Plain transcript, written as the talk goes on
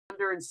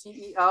and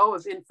CEO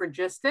of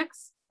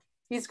Infragistics.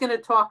 He's going to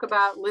talk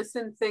about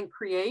Listen, Think,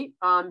 Create.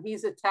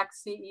 He's a tech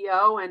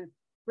CEO, and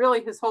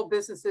really his whole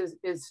business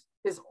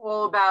is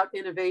all about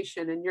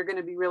innovation. And you're going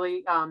to be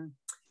really going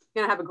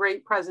to have a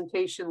great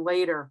presentation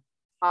later.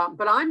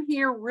 But I'm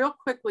here real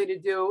quickly to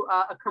do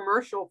a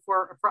commercial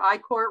for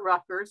I-Corps at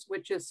Rutgers,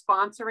 which is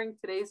sponsoring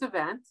today's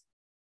event.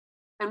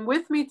 And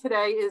with me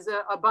today is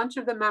a bunch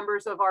of the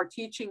members of our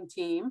teaching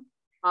team.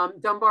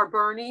 Dunbar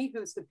Burney,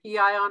 who's the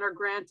PI on our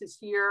grant, is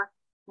here.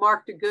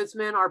 Mark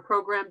DeGuzman, our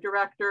program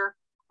director.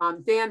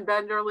 Dan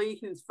Benderly,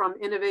 who's from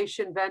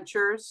Innovation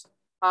Ventures.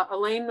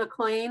 Elaine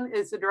McLean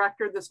is the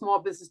director of the Small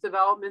Business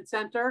Development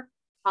Center.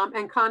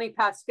 And Connie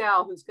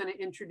Pascal, who's going to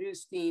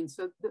introduce Dean.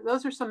 So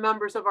those are some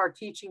members of our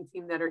teaching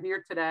team that are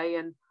here today.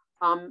 And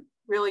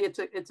really,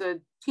 it's a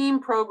team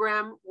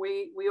program.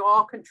 We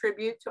all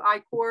contribute to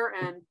I-Corps,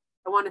 and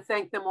I want to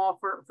thank them all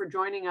for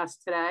joining us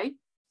today.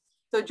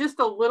 So just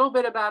a little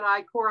bit about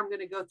I-Corps. I'm going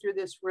to go through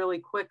this really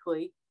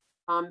quickly.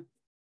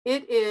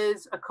 It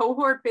is a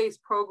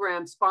cohort-based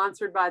program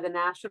sponsored by the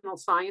National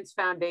Science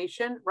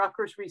Foundation.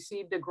 Rutgers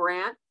received a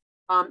grant,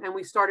 and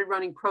we started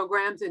running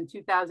programs in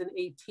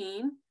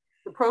 2018.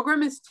 The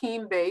program is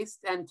team-based,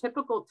 and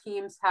typical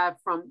teams have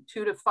from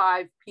 2 to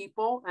 5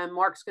 people, and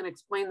Mark's going to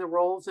explain the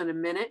roles in a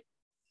minute.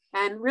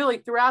 And really,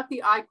 throughout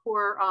the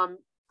I-Corps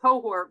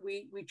cohort,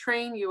 we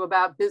train you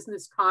about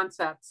business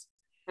concepts.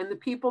 And the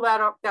people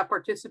that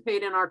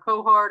participate in our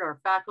cohort are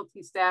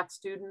faculty, staff,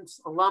 students,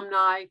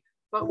 alumni.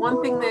 But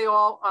one thing they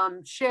all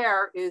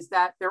share is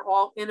that they're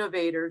all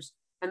innovators,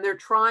 and they're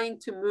trying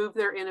to move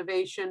their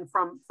innovation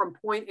from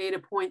point A to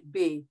point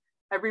B.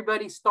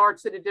 Everybody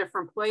starts at a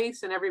different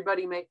place, and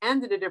everybody may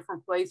end at a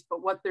different place,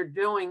 but what they're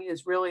doing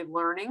is really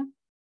learning.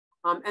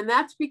 And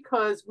that's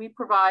because we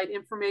provide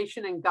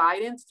information and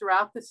guidance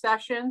throughout the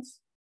sessions,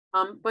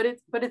 but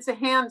it's a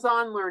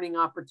hands-on learning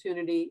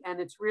opportunity, and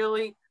it's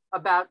really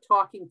about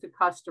talking to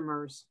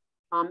customers.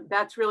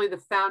 That's really the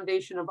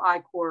foundation of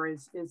I-Corps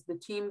is the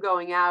team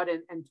going out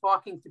and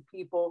talking to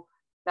people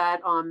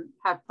that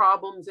have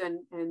problems,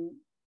 and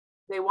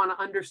they want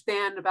to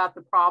understand about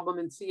the problem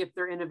and see if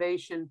their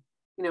innovation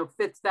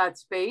fits that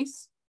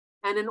space.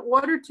 And in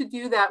order to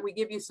do that, we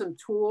give you some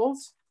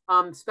tools,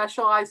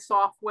 specialized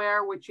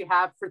software, which you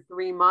have for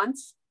 3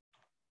 months.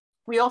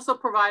 We also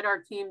provide our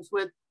teams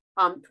with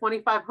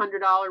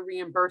 $2,500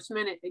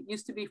 reimbursement. It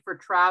used to be for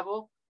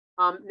travel.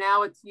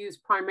 Now it's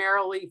used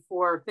primarily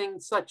for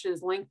things such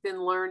as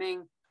LinkedIn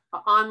Learning,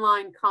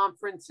 online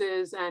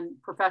conferences,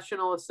 and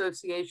professional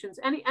associations,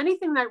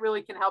 anything that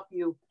really can help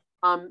you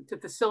to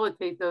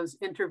facilitate those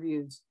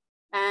interviews.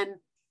 And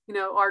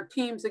our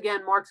teams,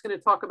 again, Mark's going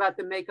to talk about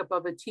the makeup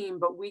of a team,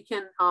 but we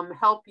can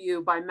help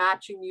you by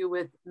matching you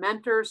with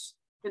mentors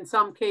in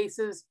some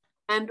cases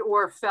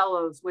and/or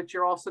fellows, which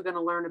you're also going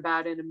to learn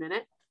about in a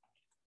minute.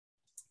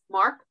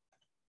 Mark?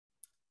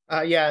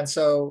 Yeah, and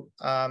so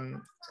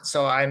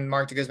I'm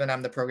Mark DeGuzman.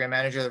 I'm the program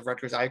manager of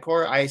Rutgers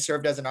I-Corps. I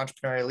served as an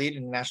entrepreneurial lead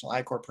in the National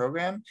I-Corps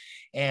program.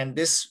 And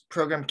this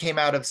program came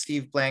out of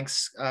Steve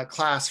Blank's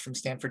class from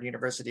Stanford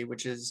University,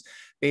 which is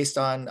based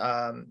on,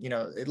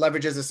 it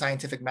leverages a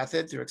scientific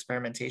method through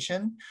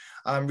experimentation.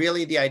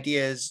 Really, the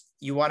idea is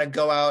you want to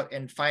go out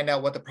and find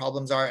out what the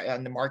problems are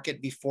in the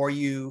market before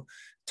you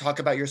talk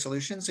about your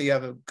solution, so you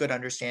have a good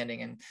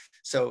understanding. And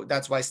so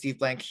that's why Steve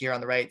Blank here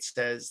on the right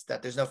says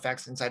that there's no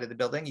facts inside of the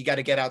building. You got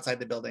to get outside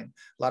the building.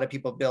 A lot of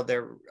people build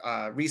their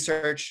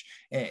research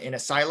in a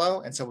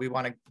silo. And so we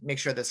want to make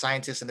sure the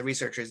scientists and the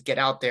researchers get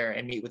out there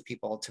and meet with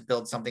people to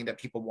build something that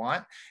people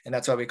want. And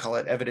that's why we call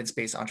it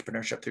evidence-based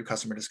entrepreneurship through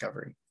customer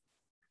discovery.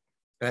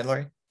 Go ahead,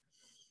 Lori.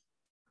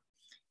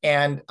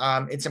 And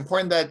it's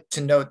important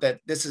to note that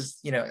this is,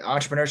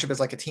 entrepreneurship is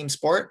like a team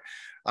sport.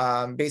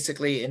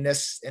 Basically, in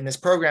this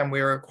program,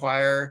 we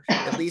require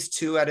at least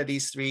 2 out of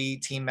these 3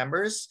 team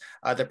members.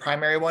 The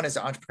primary one is the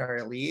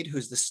entrepreneurial lead,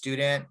 who's the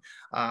student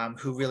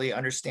who really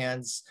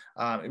understands,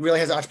 really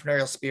has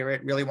entrepreneurial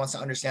spirit, really wants to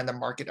understand the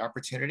market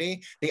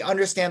opportunity. They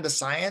understand the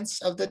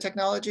science of the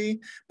technology,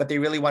 but they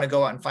really want to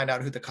go out and find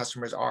out who the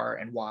customers are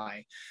and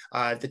why.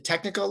 The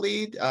technical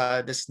lead,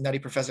 this nutty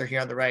professor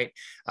here on the right,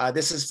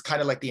 this is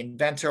kind of like the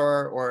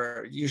inventor,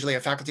 or usually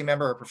a faculty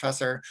member or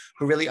professor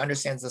who really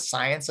understands the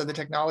science of the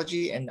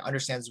technology and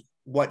understands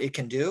what it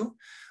can do.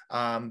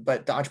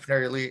 But the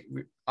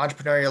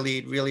entrepreneurial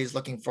lead really is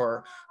looking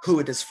for who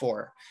it is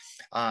for.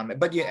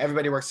 But yeah,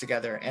 everybody works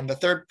together. And the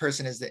third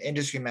person is the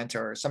industry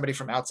mentor, somebody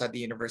from outside the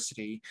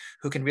university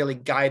who can really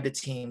guide the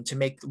team to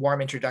make warm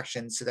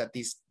introductions so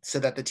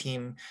that the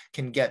team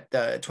can get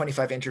the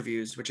 25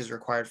 interviews, which is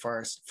required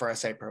for our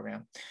site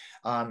program.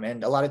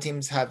 And a lot of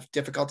teams have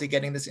difficulty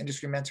getting this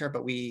industry mentor,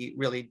 but we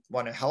really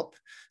want to help.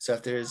 So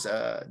if there's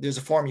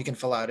a form you can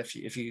fill out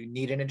if you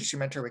need an industry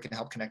mentor, we can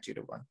help connect you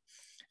to one.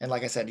 And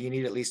like I said, you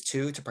need at least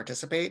 2 to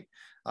participate,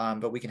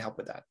 but we can help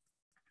with that.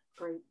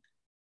 Great.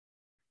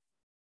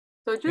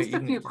 So just a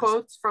few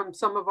quotes from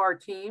some of our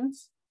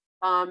teams.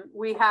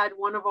 We had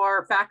one of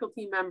our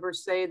faculty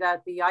members say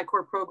that the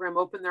I-Corps program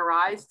opened their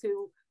eyes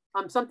to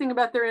something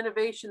about their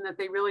innovation that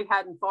they really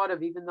hadn't thought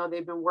of, even though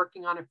they've been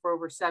working on it for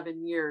over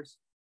 7 years.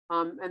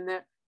 And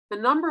the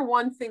number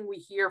one thing we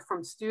hear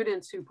from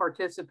students who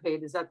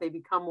participate is that they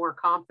become more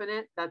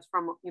confident. That's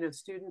from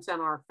students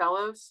and our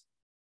fellows.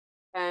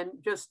 And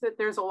just that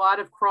there's a lot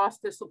of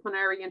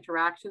cross-disciplinary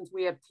interactions.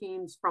 We have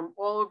teams from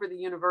all over the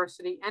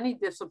university, any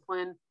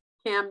discipline,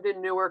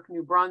 Camden, Newark,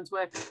 New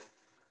Brunswick.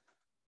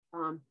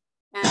 And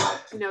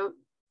a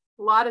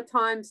lot of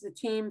times the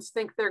teams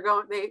think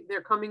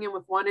they're coming in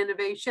with one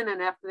innovation,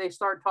 and after they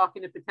start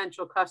talking to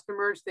potential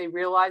customers, they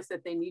realize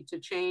that they need to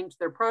change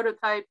their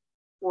prototype,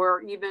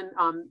 or even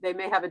they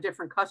may have a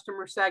different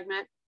customer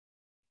segment.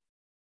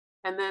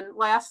 And then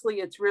lastly,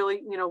 it's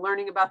really,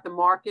 learning about the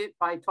market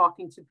by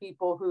talking to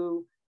people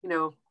who,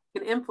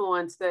 can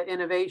influence the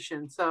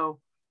innovation. So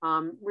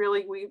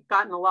really, we've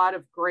gotten a lot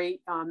of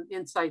great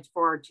insights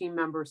for our team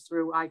members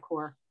through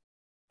I-Corps.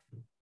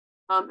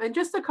 And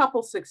just a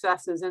couple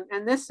successes,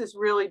 and this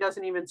really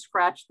doesn't even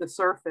scratch the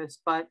surface,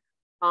 but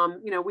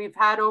we've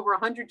had over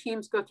 100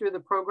 teams go through the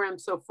program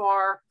so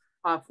far,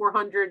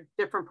 400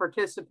 different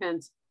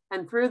participants,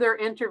 and through their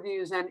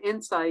interviews and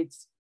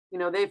insights,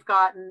 they've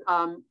gotten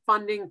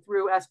funding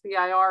through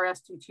SBIR,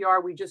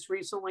 STTR. We just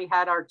recently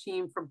had our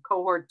team from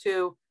cohort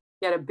 2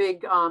 get a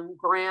big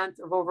grant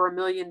of over $1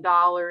 million.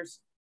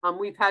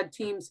 We've had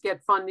teams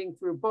get funding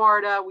through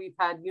BARDA. We've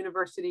had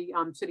University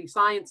City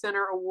Science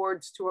Center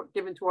awards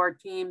given to our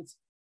teams.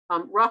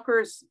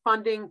 Rutgers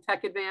funding,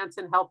 Tech Advance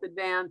and Health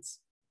Advance.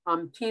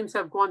 Teams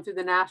have gone through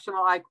the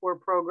National I-Corps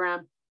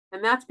program.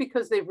 And that's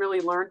because they've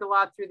really learned a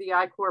lot through the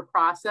I-Corps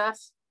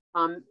process.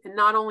 And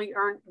not only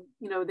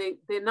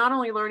they're not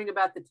only learning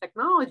about the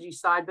technology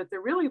side, but they're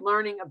really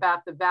learning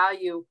about the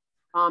value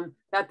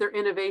that their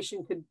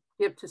innovation could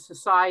give to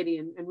society,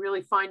 and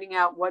really finding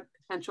out what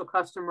potential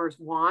customers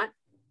want.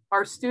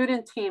 Our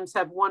student teams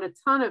have won a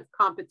ton of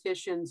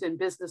competitions and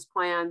business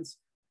plans.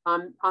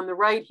 On the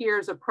right here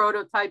is a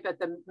prototype at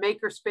the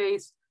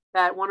makerspace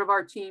that one of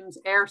our teams,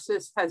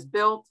 AirSys, has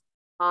built,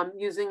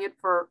 using it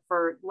for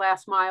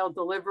last mile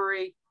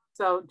delivery.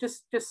 So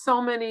just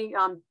so many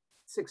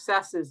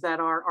successes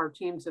that our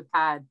teams have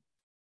had.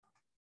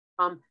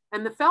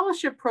 And the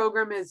fellowship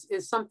program is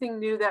something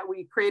new that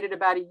we created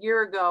about a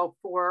year ago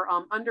for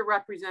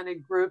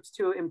underrepresented groups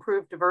to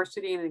improve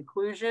diversity and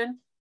inclusion.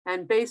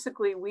 And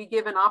basically, we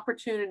give an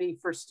opportunity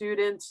for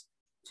students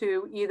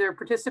to either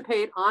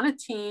participate on a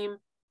team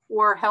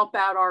or help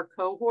out our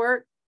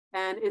cohort.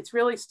 And it's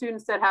really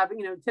students that have,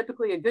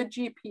 typically a good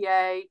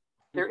GPA,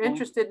 they're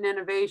interested in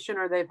innovation,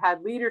 or they've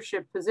had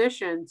leadership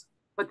positions,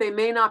 but they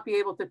may not be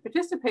able to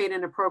participate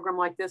in a program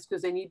like this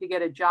because they need to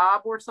get a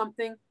job or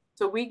something.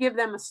 So we give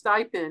them a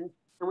stipend,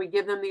 and we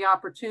give them the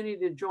opportunity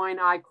to join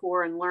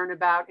I-Corps and learn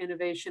about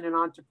innovation and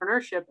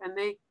entrepreneurship. And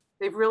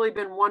they've really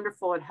been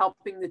wonderful at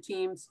helping the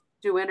teams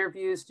do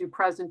interviews, do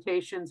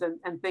presentations,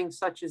 and things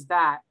such as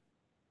that.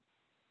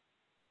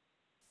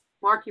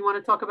 Mark, you want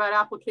to talk about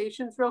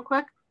applications real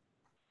quick?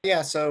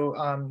 Yeah, so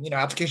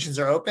applications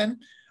are open.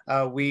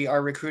 We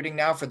are recruiting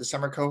now for the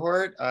summer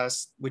cohort,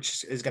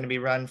 which is going to be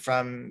run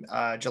from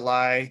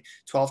July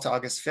 12th to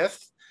August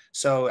 5th.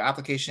 So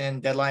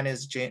application deadline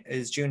is June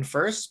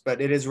 1st, but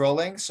it is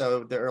rolling.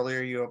 So the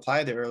earlier you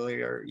apply, the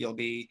earlier you'll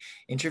be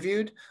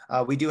interviewed.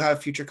 We do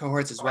have future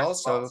cohorts as well.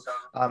 So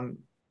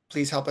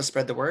please help us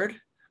spread the word.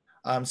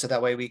 So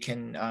that way we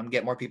can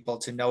get more people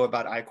to know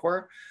about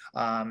I-Corps.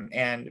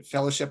 And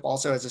fellowship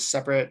also has a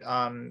separate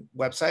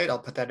website. I'll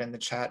put that in the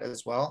chat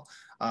as well.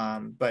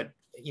 But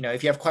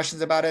if you have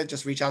questions about it,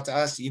 just reach out to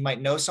us. You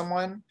might know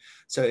someone.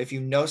 So if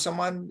you know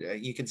someone,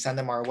 you can send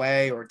them our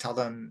way, or tell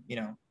them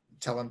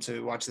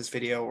to watch this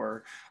video,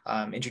 or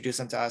introduce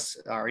them to us.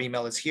 Our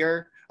email is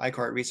here,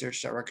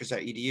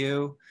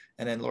 icorp@research.rutgers.edu,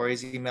 and then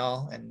Lori's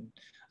email and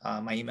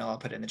my email, I'll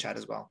put it in the chat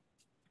as well.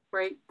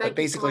 Great. But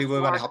basically, we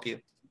want to help you.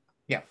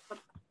 Yeah.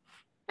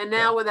 And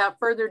now, without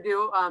further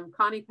ado,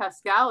 Connie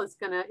Pascal is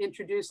going to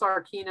introduce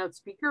our keynote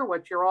speaker,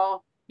 what you're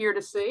all here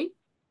to see.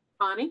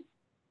 Connie?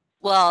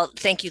 Well,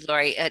 thank you,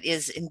 Lori. It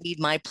is indeed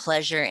my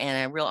pleasure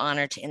and a real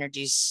honor to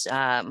introduce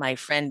my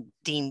friend,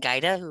 Dean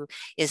Guida, who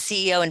is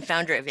CEO and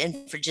founder of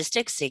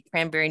Infragistics, a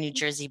Cranberry, New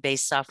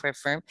Jersey-based software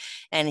firm.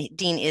 And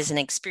Dean is an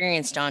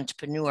experienced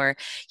entrepreneur.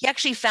 He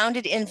actually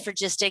founded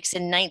Infragistics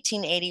in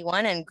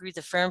 1981 and grew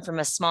the firm from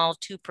a small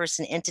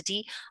 2-person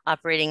entity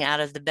operating out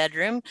of the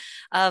bedroom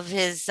of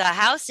his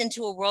house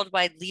into a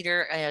worldwide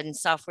leader in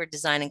software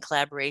design and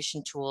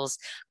collaboration tools,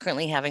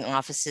 currently having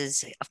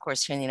offices, of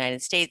course, here in the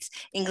United States,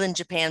 England,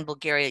 Japan,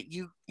 Bulgaria,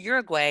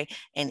 Uruguay,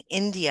 and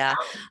India.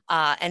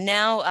 And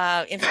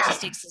now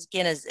Infragistics,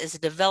 again, is a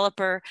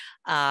developer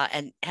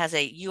and has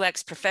a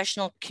UX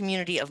professional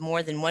community of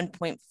more than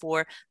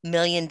 1.4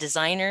 million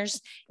designers.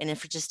 And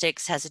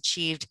Infragistics has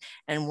achieved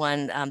and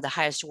won the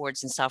highest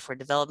awards in software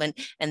development.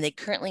 And they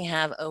currently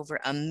have over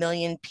 1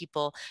 million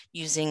people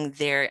using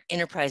their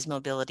enterprise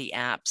mobility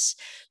apps.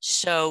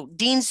 So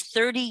Dean's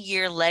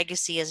 30-year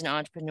legacy as an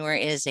entrepreneur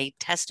is a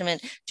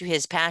testament to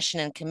his passion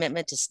and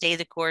commitment to stay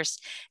the course.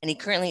 And he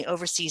currently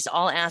oversees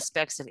all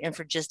aspects of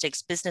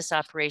Infragistics business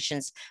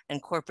operations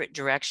and corporate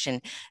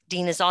direction.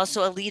 Dean is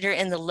also a leader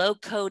in the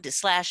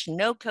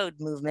low-code/no-code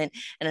movement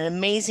and an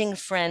amazing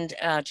friend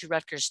to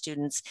Rutgers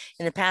students.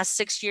 In the past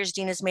 6 years,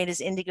 Dean has made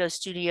his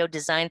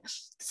Indigo.Design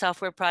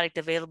software product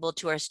available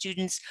to our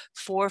students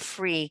for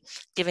free,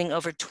 giving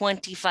over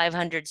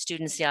 2,500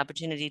 students the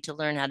opportunity to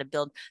learn how to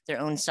build their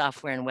own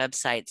software and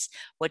websites.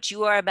 What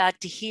you are about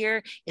to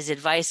hear is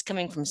advice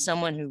coming from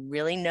someone who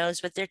really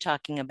knows what they're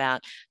talking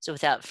about. So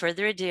without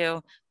further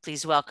ado,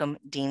 please welcome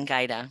Dean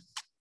Guida.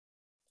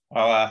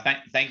 Well,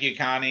 thank you,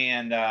 Connie,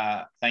 and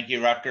thank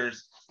you,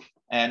 Rutgers.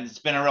 And it's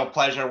been a real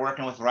pleasure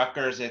working with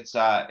Rutgers. It's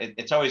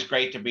always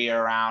great to be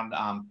around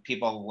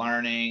people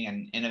learning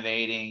and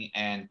innovating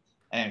and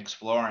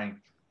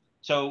exploring.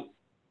 So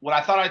what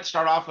I thought I'd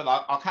start off with,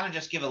 I'll kind of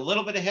just give a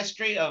little bit of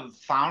history of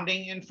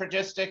founding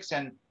Infragistics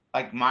and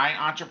like my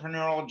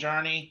entrepreneurial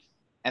journey.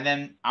 And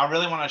then I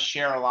really want to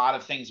share a lot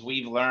of things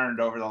we've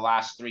learned over the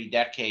last 3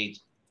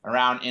 decades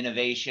around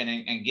innovation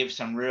and give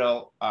some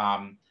real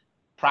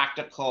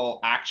practical,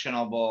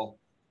 actionable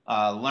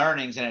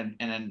learnings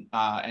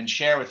and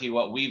share with you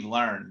what we've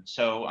learned.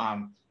 So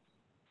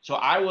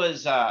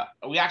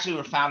we actually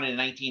were founded in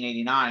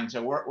 1989.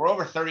 So we're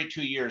over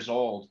 32 years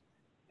old.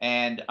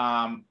 And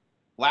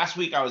last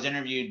week I was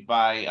interviewed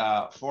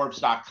by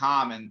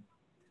Forbes.com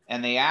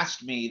and they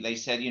asked me, they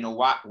said, you know,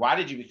 why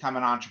did you become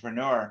an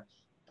entrepreneur?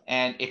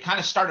 And it kind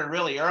of started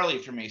really early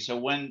for me. So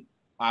when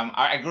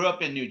I grew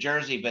up in New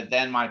Jersey, but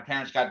then my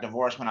parents got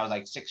divorced when I was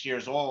like 6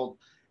 years old,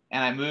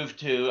 and I moved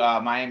to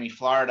Miami,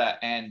 Florida.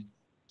 And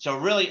so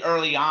really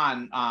early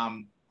on,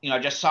 you know, I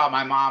just saw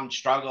my mom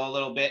struggle a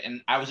little bit,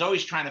 and I was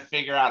always trying to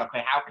figure out,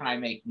 okay, how can I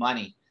make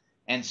money?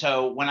 And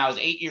so when I was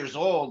 8 years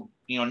old,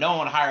 you know, no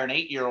one would hire an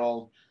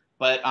 8-year-old,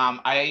 but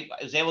I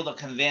was able to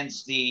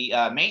convince the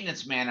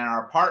maintenance man in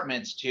our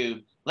apartments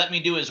to let me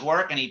do his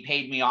work, and he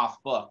paid me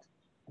off book.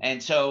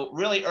 And so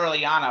really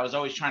early on, I was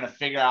always trying to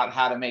figure out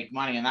how to make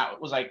money. And that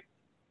was like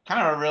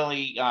kind of a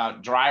really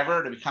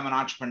driver to become an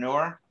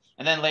entrepreneur.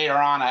 And then later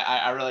on,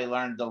 I really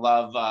learned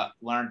to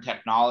learn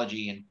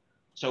technology. And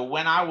so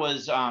when I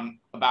was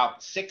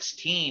about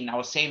 16, I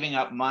was saving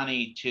up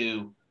money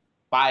to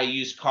buy a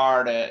used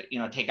car to, you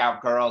know, take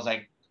out girls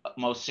like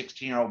most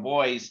 16-year-old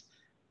boys.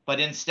 But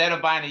instead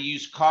of buying a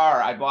used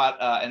car, I bought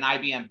an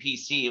IBM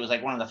PC. It was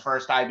like one of the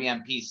first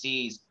IBM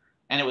PCs.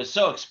 And it was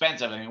so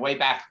expensive. I mean, way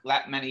back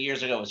that many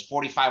years ago, it was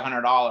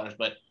 $4,500,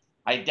 but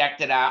I decked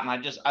it out and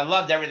I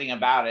loved everything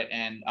about it.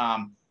 And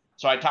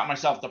so I taught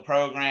myself the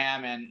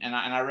program and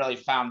I really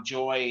found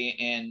joy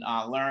in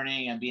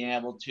learning and being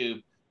able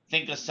to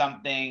think of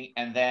something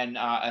and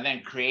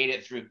then create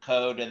it through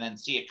code and then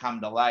see it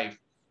come to life.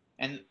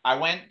 And I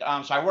went,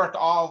 so I worked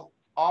all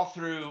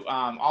through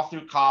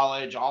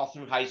college, all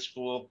through high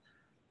school.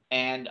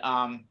 And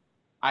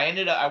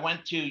I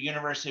went to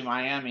University of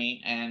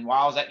Miami, and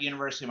while I was at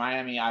University of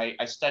Miami,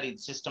 I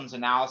studied systems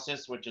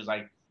analysis, which is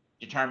like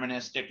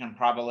deterministic and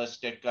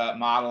probabilistic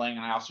modeling.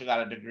 And I also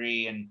got a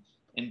degree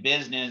in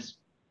business.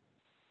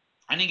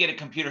 I didn't get a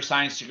computer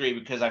science degree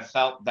because I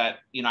felt that,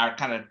 you know,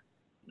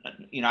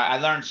 I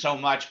learned so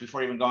much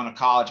before even going to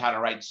college how to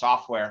write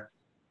software.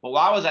 But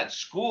while I was at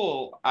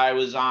school, I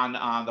was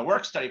on the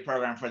work study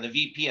program for the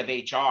VP of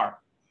HR,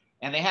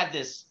 and they had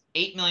this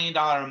 $8 million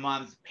a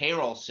month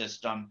payroll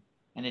system.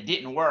 And it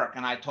didn't work.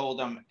 And I told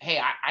him, hey,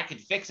 I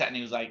could fix that. And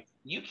he was like,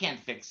 you can't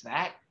fix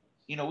that.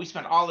 You know, we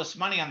spent all this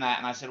money on that.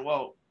 And I said,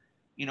 well,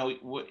 you know,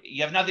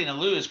 you have nothing to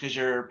lose because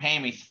you're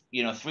paying me,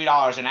 you know,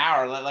 $3 an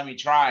hour. Let me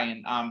try.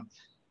 And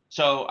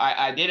so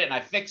I did it and I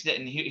fixed it.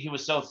 And he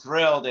was so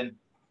thrilled. And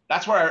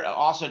that's where I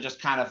also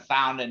just kind of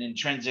found an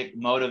intrinsic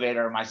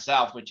motivator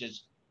myself, which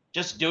is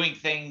just doing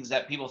things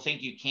that people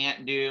think you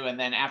can't do. And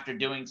then after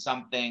doing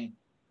something,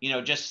 you know,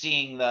 just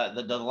seeing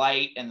the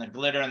delight and the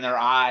glitter in their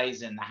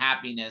eyes and the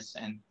happiness.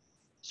 And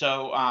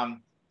so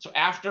so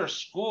after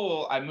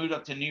school, I moved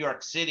up to New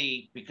York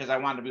City because I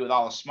wanted to be with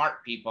all the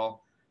smart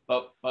people.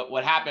 But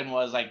what happened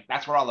was, like,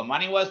 that's where all the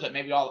money was, but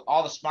maybe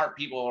all the smart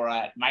people were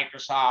at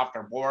Microsoft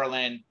or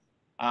Borland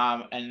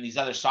and these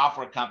other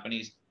software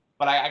companies.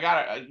 But I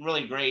got a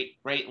really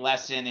great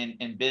lesson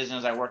in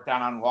business. I worked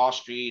down on Wall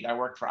Street. I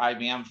worked for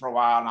IBM for a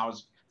while, and I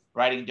was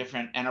writing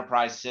different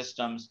enterprise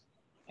systems.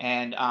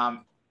 And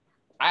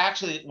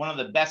one of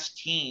the best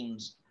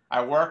teams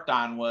I worked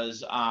on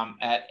was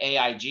at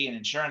AIG, an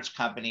insurance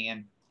company.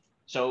 And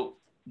so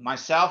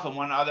myself and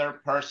one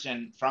other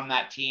person from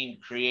that team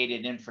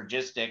created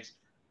Infragistics,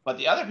 but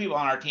the other people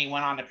on our team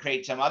went on to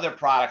create some other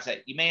products that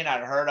you may not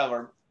have heard of,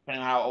 or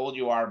depending on how old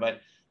you are,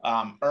 but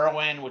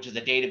Irwin, which is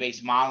a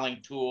database modeling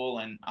tool.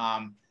 And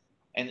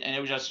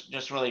it was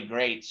just really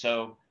great.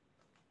 So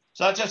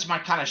that's just my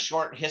kind of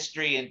short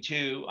history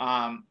into,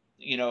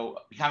 you know,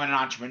 becoming an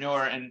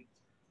entrepreneur. And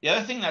the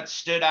other thing that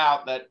stood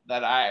out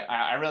that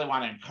I really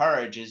want to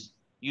encourage is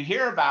you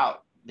hear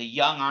about the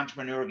young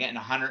entrepreneur getting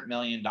 $100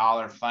 million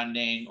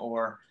funding,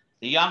 or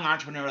the young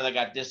entrepreneur that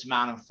got this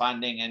amount of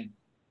funding. And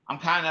I'm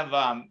kind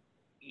of,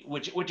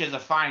 which is a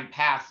fine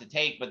path to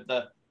take. But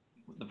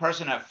the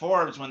person at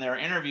Forbes, when they were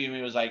interviewing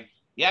me, was like,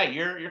 yeah,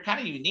 you're kind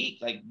of unique.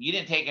 Like, you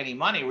didn't take any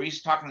money. We're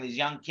used to talking to these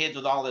young kids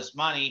with all this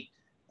money.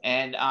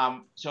 And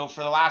so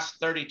for the last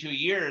 32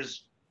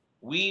 years,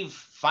 we've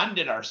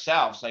funded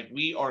ourselves. Like,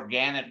 we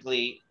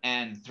organically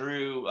and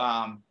through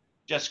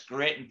just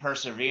grit and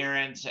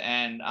perseverance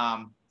and,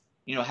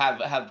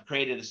 have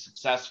created a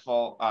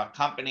successful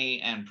company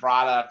and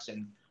products.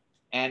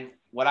 And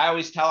what I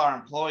always tell our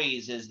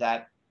employees is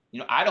that,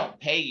 I don't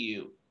pay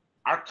you,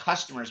 our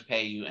customers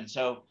pay you. And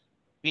so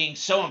being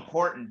so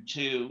important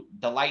to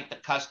delight the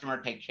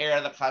customer, take care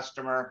of the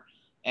customer,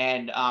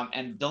 and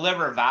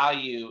deliver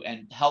value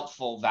and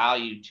helpful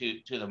value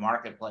to the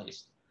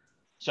marketplace.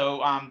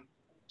 So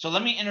so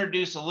let me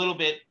introduce a little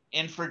bit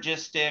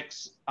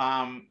Infragistics,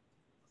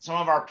 some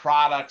of our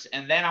products,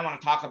 and then I want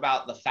to talk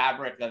about the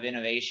fabric of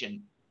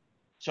innovation.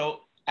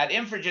 So at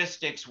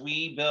Infragistics,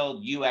 we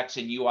build UX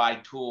and UI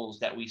tools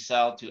that we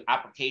sell to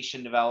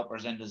application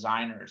developers and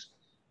designers.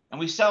 And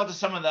we sell to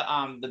some of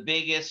the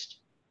biggest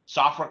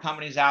software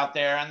companies out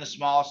there and the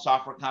smallest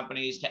software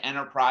companies, to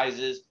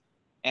enterprises.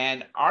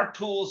 And our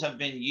tools have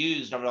been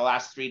used over the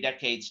last 3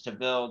 decades to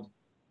build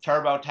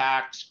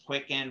TurboTax,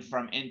 Quicken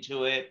from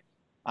Intuit.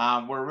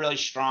 We're really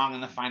strong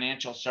in the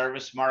financial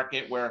service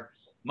market, where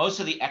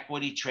most of the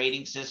equity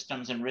trading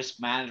systems and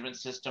risk management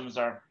systems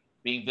are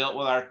being built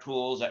with our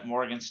tools at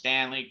Morgan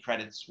Stanley,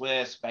 Credit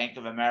Suisse, Bank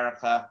of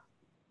America,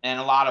 and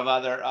a lot of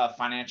other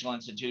financial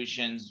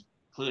institutions,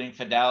 including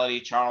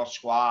Fidelity, Charles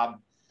Schwab.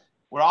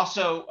 We're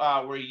also,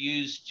 we're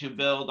used to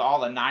build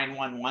all the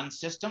 911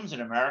 systems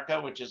in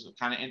America, which is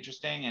kind of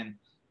interesting.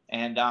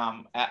 And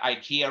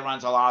IKEA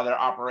runs a lot of their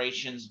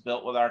operations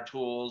built with our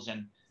tools,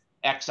 and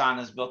Exxon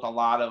has built a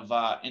lot of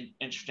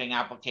interesting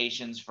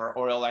applications for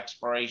oil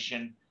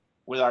exploration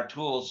with our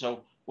tools.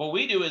 So what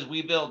we do is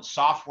we build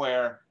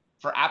software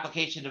for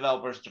application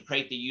developers to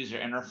create the user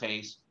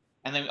interface.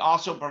 And then we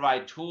also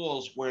provide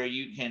tools where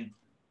you can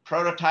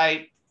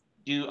prototype,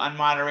 do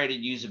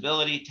unmoderated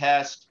usability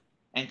tests,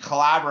 and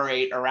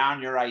collaborate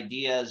around your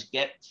ideas,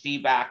 get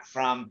feedback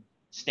from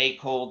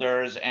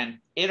stakeholders, and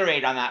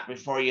iterate on that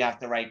before you have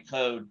to write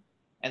code.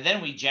 And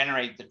then we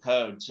generate the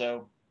code.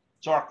 So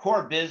our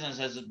core business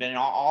has been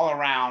all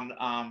around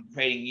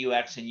creating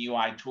UX and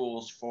UI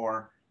tools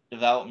for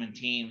development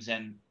teams.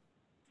 And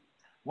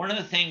one of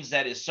the things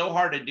that is so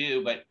hard to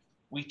do, but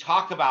we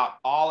talk about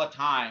all the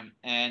time,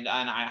 and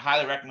I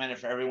highly recommend it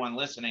for everyone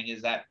listening,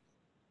 is that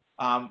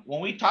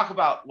when we talk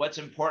about what's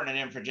important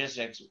in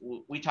Infragistics,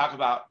 we talk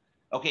about,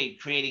 okay,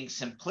 creating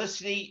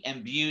simplicity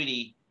and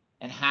beauty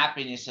and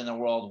happiness in the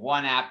world,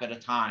 one app at a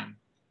time.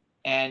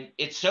 And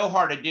it's so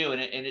hard to do.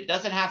 And it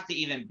doesn't have to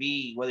even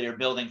be whether you're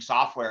building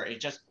software.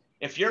 It just,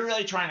 if you're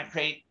really trying to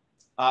create,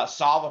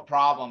 solve a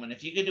problem, and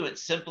if you can do it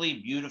simply,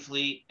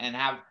 beautifully, and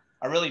have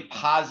a really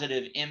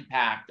positive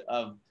impact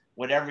of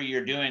whatever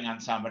you're doing on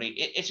somebody,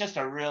 it's just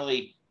a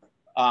really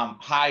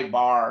high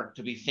bar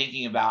to be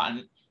thinking about.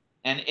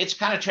 And it's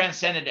kind of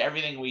transcended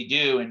everything we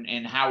do,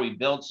 and how we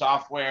build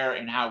software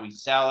and how we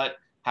sell it,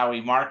 how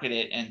we market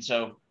it. And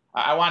so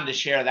I wanted to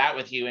share that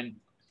with you. And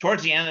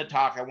towards the end of the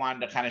talk, I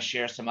wanted to kind of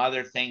share some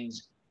other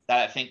things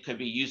that I think could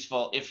be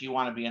useful if you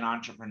want to be an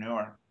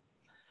entrepreneur.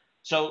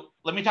 So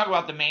let me talk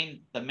about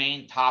the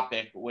main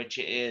topic, which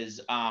is,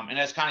 and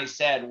as Connie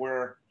said,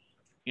 we're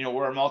a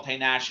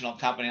multinational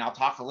company. I'll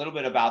talk a little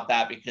bit about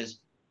that, because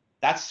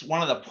that's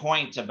one of the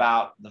points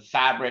about the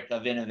fabric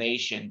of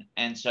innovation.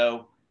 And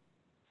so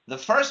the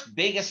first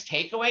biggest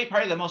takeaway,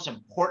 probably the most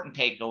important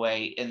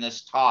takeaway in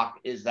this talk,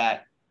 is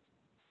that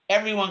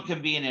everyone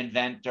can be an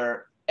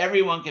inventor,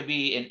 everyone can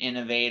be an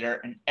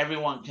innovator, and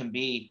everyone can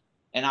be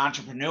an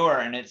entrepreneur.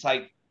 And it's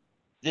like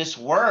this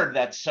word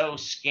that's so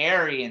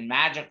scary and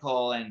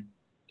magical, and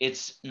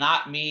it's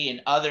not me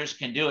and others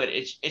can do it.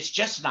 It's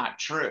just not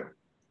true.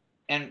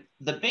 And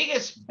the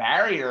biggest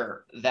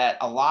barrier that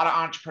a lot of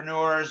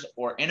entrepreneurs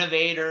or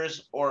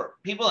innovators or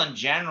people in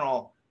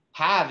general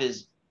have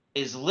is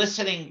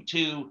listening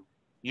to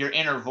your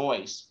inner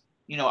voice.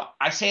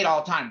 I say it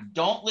all the time: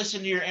 don't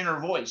listen to your inner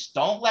voice.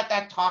 Don't let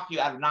that talk you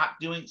out of not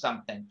doing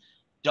something.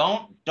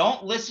 Don't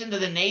listen to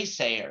the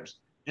naysayers,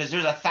 because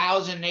there's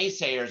 1,000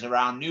 naysayers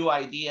around new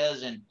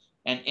ideas and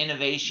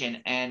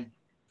innovation. And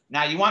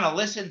now you want to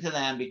listen to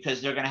them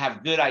because they're going to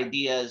have good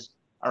ideas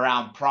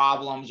around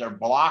problems or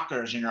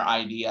blockers in your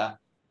idea,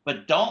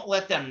 but don't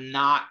let them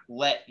not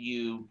let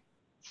you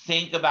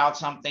think about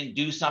something,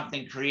 do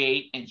something,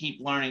 create, and keep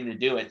learning to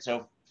do it.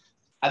 So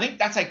I think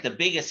that's like the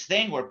biggest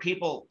thing, where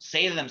people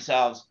say to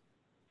themselves,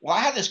 well,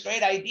 I had this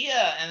great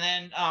idea, and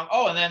then,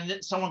 and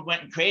then someone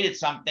went and created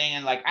something,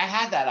 and like, I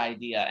had that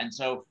idea. And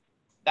so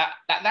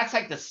that's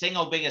like the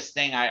single biggest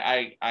thing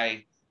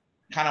I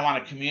kind of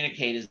want to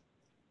communicate, is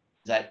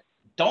that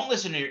don't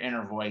listen to your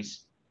inner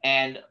voice,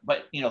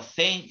 but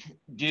think,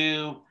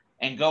 do,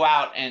 and go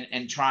out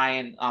and try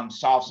and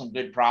solve some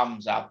good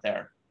problems out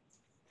there.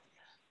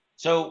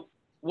 So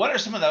what are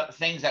some of the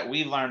things that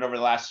we've learned over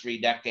the last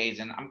 3 decades?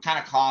 And I'm kind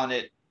of calling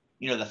it,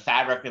 the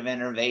fabric of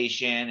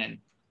innovation and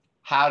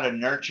how to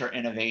nurture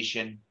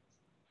innovation.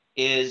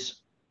 Is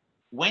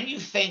when you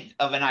think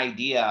of an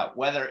idea,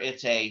 whether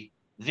it's a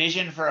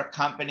vision for a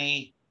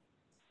company,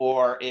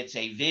 or it's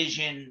a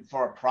vision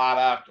for a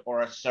product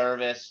or a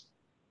service,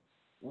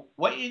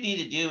 what you need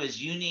to do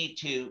is you need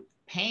to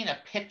paint a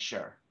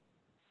picture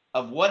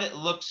of what it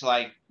looks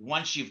like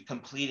once you've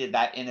completed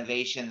that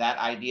innovation, that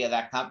idea,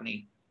 that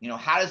company. You know,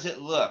 how does it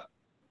look?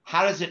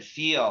 How does it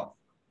feel?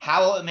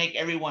 How will it make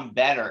everyone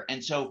better?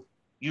 And so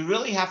you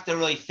really have to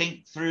really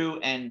think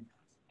through and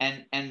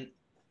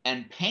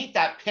paint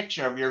that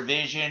picture of your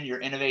vision,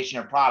 your innovation,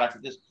 or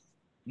product. Because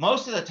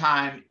most of the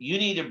time you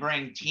need to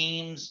bring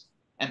teams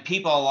and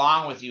people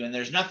along with you. And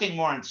there's nothing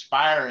more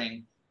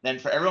inspiring than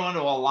for everyone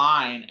to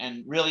align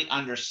and really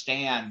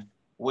understand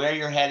where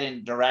you're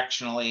heading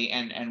directionally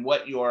and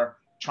what you're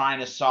trying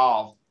to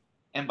solve.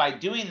 And by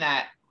doing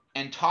that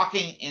and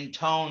talking in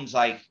tones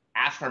like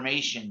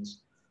affirmations,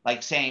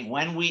 like saying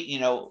when we, you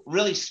know,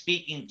 really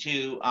speaking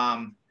to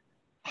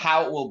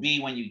how it will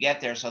be when you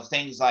get there. So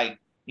things like,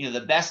 you know,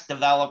 the best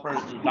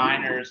developers,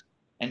 designers,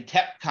 and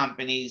tech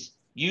companies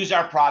use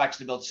our products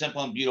to build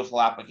simple and beautiful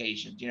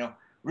applications. You know,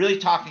 really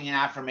talking in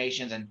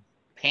affirmations and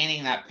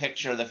painting that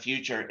picture of the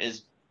future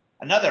is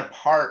another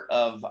part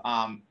of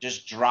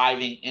just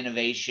driving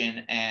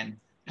innovation and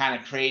kind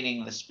of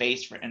creating the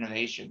space for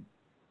innovation.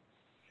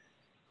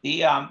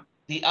 The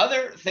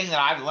other thing that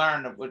I've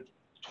learned with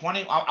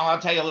I'll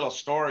tell you a little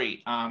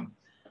story.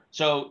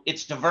 So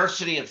it's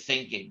diversity of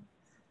thinking.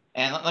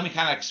 And let me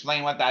kind of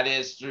explain what that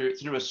is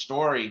through a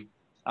story.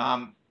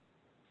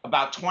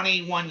 About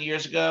 21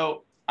 years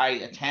ago, I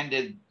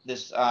attended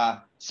this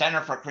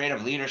Center for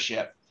Creative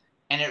Leadership,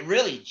 and it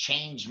really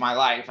changed my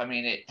life. I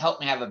mean, it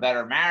helped me have a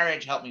better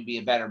marriage, helped me be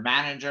a better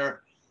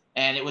manager.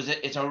 And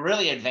it's a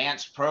really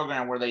advanced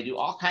program where they do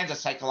all kinds of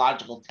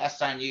psychological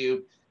tests on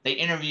you. They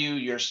interview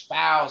your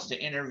spouse, they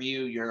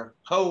interview your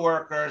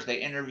coworkers, they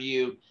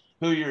interview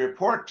who you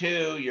report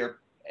to,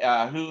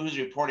 who's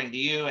reporting to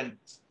you. And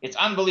it's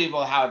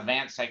unbelievable how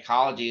advanced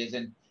psychology is.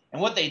 And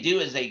what they do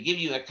is they give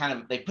you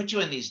they put you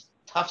in these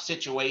tough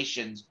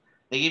situations.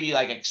 They give you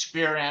like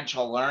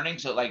experiential learning.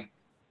 So like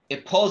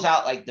it pulls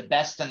out like the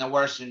best and the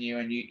worst in you.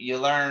 And you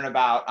learn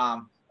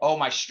about, oh,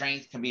 my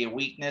strength can be a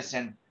weakness.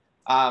 And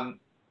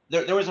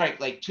there was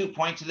like 2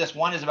 points to this.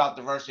 One is about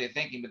diversity of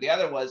thinking, but the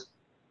other was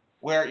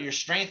where your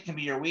strength can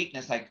be your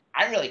weakness. Like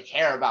I really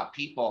care about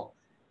people.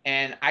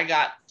 And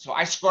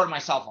I scored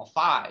myself a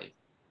 5.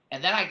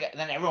 And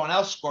then everyone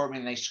else scored me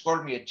and they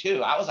scored me a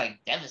 2. I was like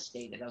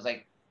devastated. I was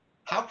like,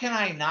 how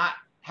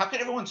could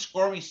everyone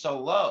score me so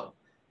low?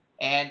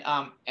 And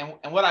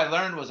what I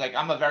learned was like,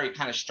 I'm a very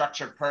kind of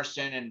structured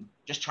person and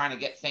just trying to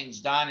get things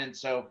done. And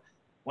so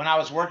when I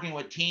was working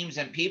with teams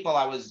and people,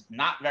 I was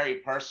not very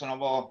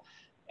personable,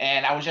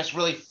 and I was just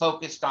really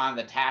focused on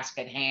the task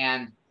at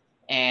hand.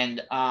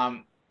 And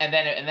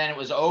then it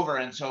was over.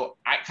 And so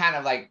I kind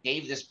of like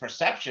gave this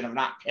perception of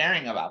not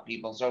caring about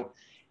people. So,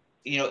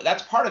 you know,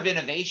 that's part of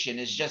innovation,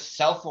 is just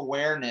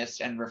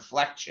self-awareness and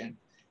reflection.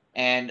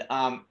 And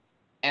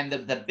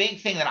the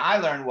big thing that I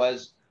learned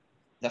was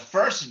the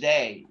first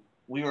day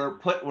we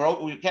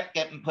kept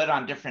getting put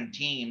on different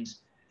teams,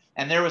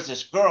 and there was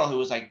this girl who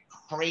was like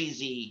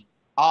crazy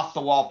off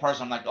the wall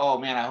person. I'm like, oh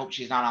man, I hope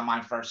she's not on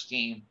my first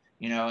team,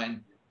 you know.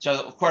 And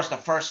so of course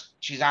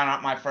she's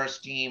on my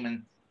first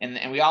team,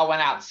 and we all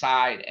went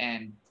outside,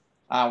 and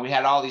we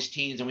had all these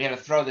teams, and we had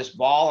to throw this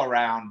ball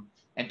around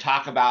and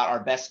talk about our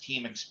best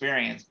team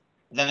experience.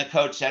 And then the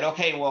coach said,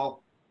 okay,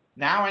 well,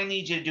 now I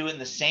need you to do it in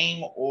the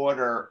same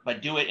order,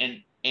 but do it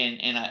in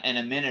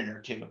a minute or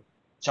two.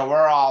 So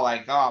we're all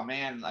like, oh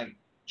man, like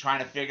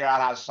trying to figure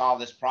out how to solve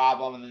this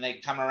problem. And then they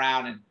come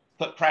around and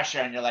put pressure,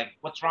 and you're like,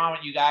 what's wrong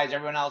with you guys?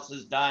 Everyone else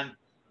is done.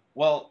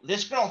 Well,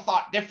 this girl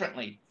thought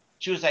differently.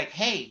 She was like,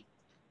 hey,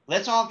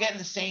 let's all get in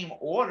the same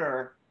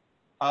order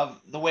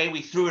of the way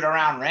we threw it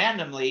around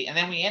randomly. And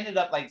then we ended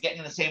up like getting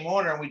in the same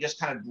order, and we just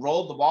kind of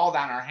rolled the ball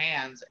down our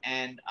hands.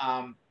 And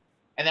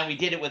then we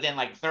did it within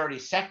like 30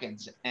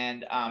 seconds.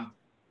 And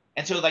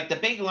so like the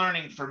big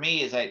learning for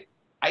me is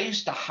I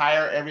used to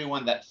hire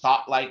everyone that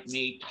thought like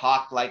me,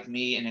 talked like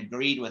me, and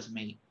agreed with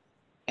me.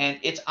 And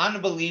it's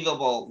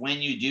unbelievable when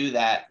you do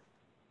that,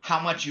 how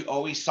much you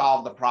always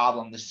solve the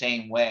problem the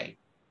same way.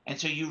 And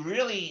so you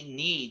really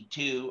need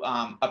to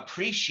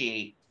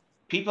appreciate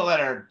people that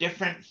are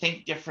different,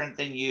 think different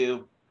than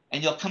you,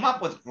 and you'll come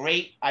up with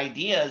great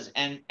ideas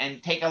and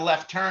take a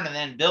left turn and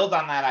then build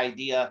on that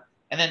idea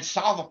and then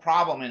solve a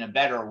problem in a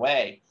better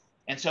way.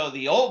 And so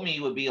the old me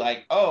would be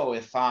like, oh,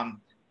 if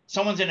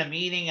someone's in a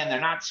meeting and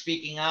they're not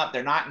speaking up,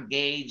 they're not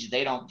engaged,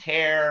 they don't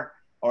care,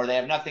 or they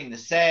have nothing to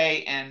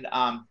say. And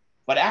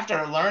but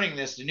after learning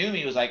this, the new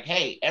me was like,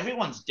 hey,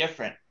 everyone's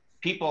different.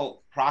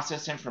 People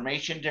process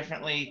information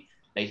differently,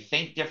 they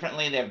think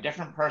differently, they have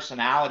different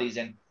personalities.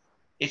 And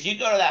if you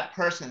go to that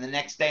person the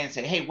next day and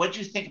say, hey, what'd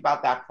you think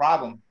about that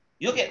problem?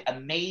 You'll get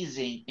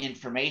amazing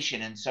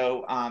information. And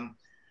so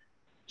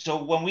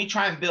so when we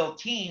try and build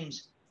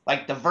teams,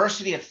 like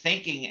diversity of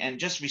thinking and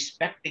just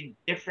respecting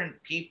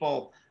different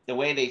people, the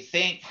way they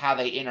think, how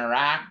they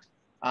interact,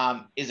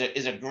 is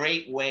a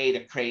great way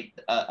to create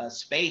a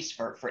space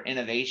for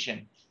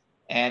innovation.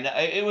 And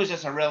it was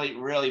just a really,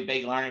 really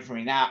big learning for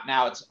me.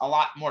 Now it's a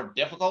lot more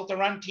difficult to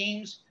run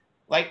teams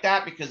like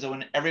that, because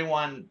when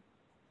everyone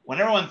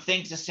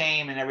thinks the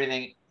same and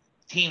everything,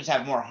 teams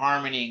have more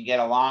harmony and get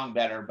along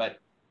better. But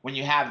when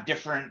you have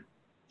different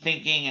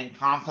thinking and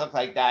conflict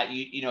like that,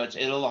 you know, it's a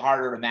little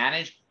harder to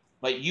manage,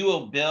 but you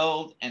will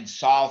build and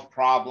solve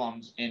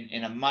problems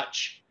in a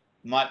much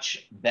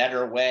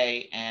better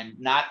way, and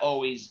not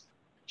always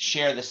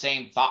share the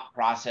same thought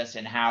process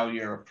in how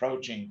you're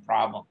approaching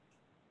problem.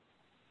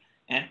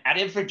 And at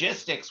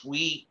Infragistics,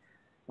 we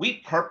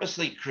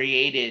purposely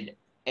created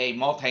a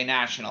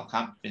multinational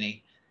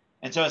company.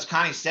 And so as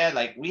Connie said,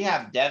 like, we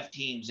have dev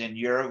teams in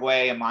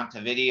Uruguay and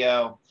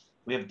Montevideo.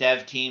 We have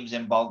dev teams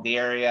in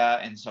Bulgaria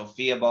and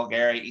Sofia,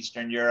 Bulgaria,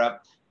 Eastern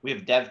Europe. We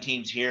have dev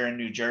teams here in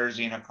New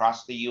Jersey and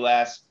across the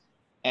US.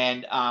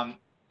 And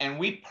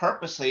we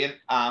purposely,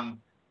 and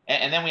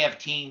then we have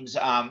teams,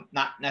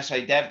 not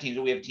necessarily dev teams,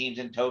 but we have teams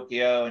in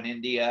Tokyo and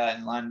India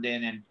and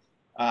London.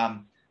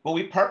 And but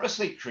we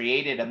purposely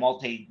created a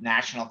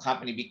multinational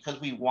company because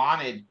we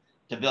wanted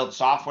to build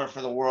software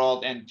for the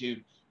world and to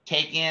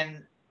take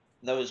in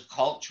those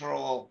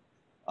cultural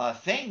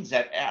things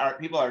that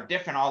people are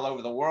different all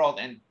over the world.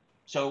 And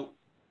so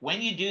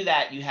when you do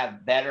that, you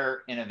have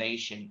better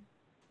innovation,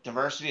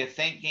 diversity of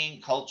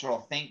thinking,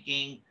 cultural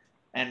thinking,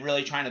 and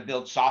really trying to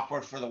build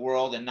software for the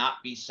world and not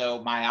be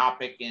so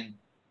myopic in,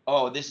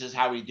 oh, this is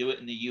how we do it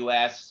in the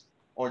US,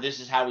 or this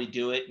is how we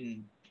do it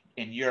in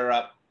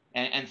Europe,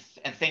 and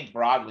think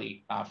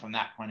broadly from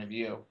that point of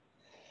view.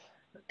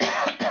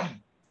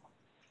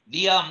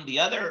 The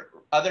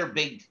other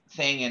big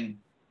thing in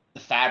the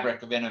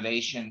fabric of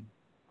innovation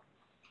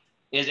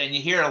is, and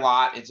you hear it a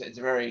lot, it's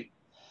a very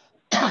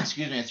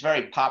excuse me, it's a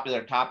very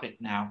popular topic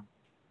now,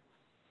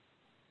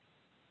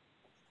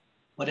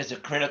 but it's a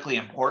critically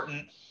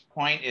important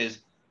point, is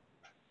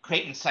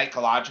creating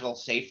psychological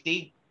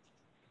safety.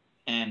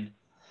 And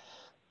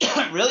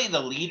really the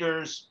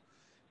leaders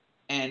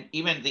and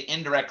even the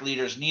indirect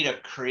leaders need to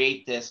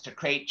create this, to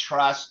create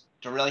trust,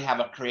 to really have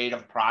a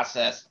creative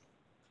process,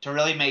 to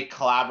really make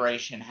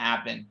collaboration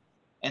happen.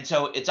 And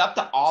so it's up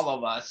to all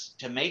of us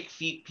to make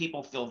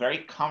people feel very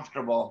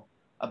comfortable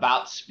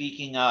about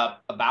speaking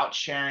up, about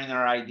sharing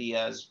their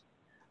ideas,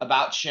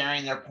 about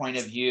sharing their point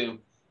of view,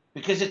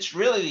 because it's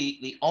really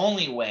the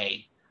only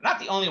way, not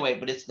the only way,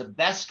 but it's the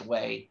best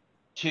way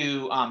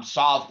to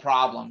solve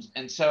problems.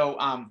 And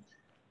so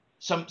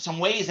some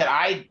ways that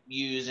I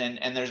use,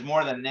 and there's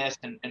more than this,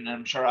 and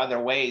I'm sure other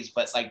ways,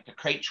 but like to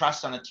create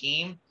trust on a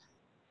team,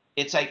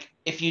 it's like,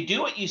 if you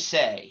do what you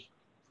say,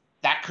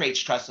 that creates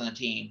trust on the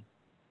team,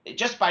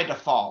 just by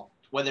default,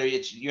 whether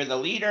it's you're the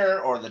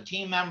leader or the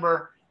team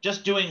member,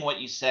 just doing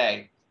what you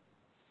say.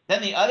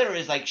 Then the other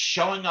is like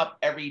showing up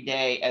every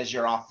day as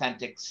your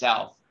authentic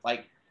self.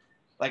 Like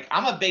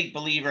I'm a big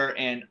believer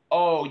in,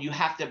 oh, you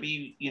have to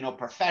be, you know,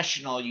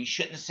 professional. You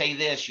shouldn't say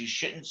this. You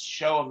shouldn't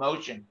show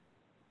emotion.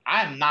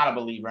 I'm not a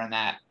believer in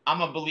that. I'm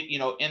a believer, you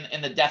know,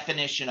 in the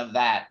definition of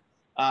that.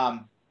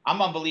 I'm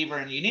a believer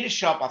in, you need to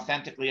show up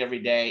authentically every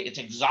day. It's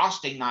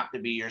exhausting not to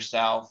be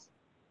yourself,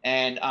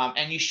 and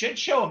you should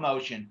show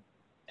emotion.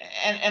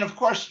 And of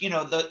course, you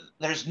know,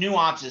 there's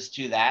nuances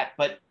to that,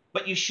 but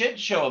you should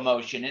show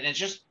emotion, and it's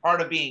just part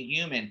of being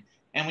human.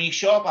 And when you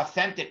show up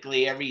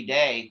authentically every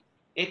day,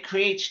 it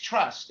creates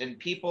trust, and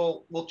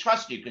people will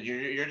trust you because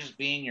you're just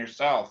being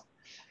yourself.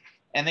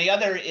 And the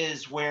other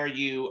is where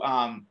you,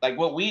 like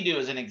what we do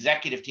as an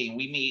executive team,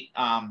 we meet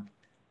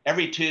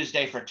every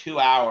Tuesday for 2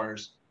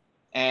 hours.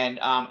 And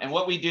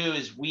what we do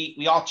is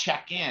we all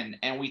check in,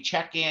 and we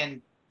check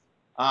in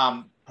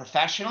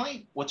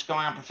professionally, what's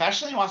going on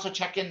professionally. We also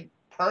check in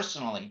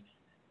personally.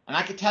 And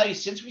I can tell you,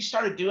 since we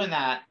started doing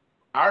that,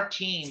 our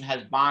team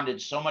has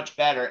bonded so much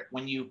better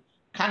when you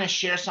kind of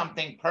share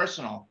something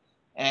personal,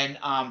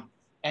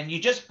 and you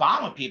just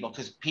bond with people,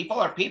 because people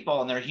are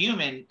people and they're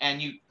human,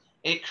 and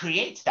it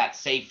creates that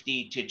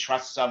safety to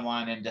trust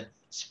someone and to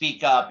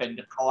speak up and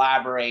to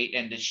collaborate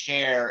and to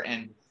share.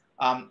 And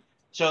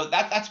so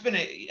that's been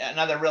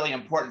another really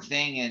important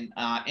thing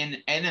in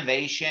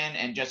innovation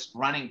and just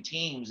running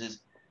teams, is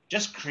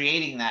just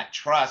creating that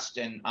trust.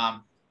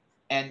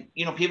 And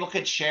you know, people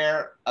could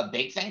share a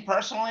big thing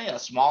personally, a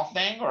small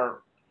thing,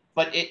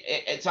 but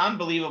it's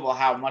unbelievable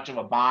how much of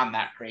a bond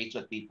that creates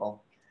with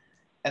people.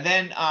 And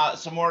then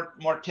some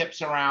more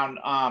tips around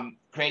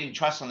creating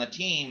trust on the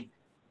team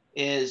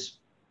is,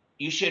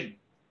 you should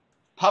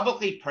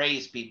publicly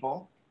praise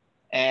people,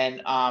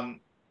 and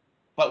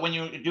but when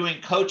you're doing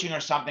coaching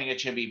or something,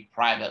 it should be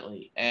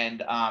privately.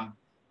 And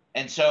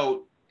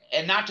so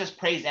not just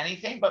praise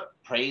anything, but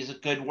praise a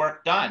good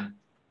work done,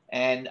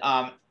 and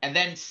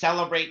then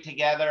celebrate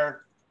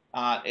together.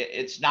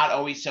 It's not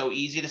always so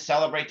easy to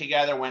celebrate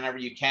together. Whenever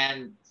you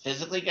can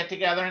physically get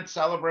together and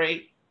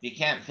celebrate, if you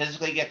can't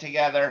physically get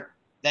together,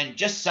 then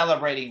just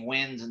celebrating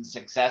wins and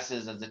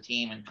successes as a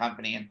team and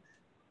company. And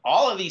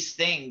all of these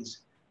things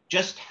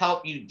just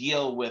help you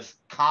deal with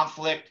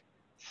conflict,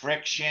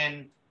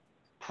 friction,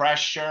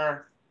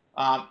 pressure.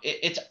 And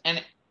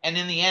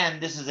in the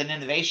end, this is an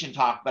innovation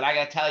talk, but I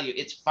got to tell you,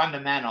 it's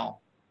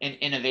fundamental in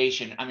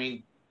innovation. I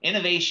mean,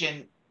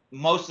 innovation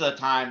most of the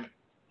time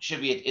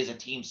is a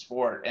team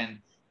sport, and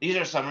these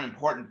are some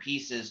important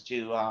pieces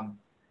to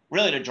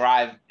really to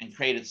drive and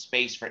create a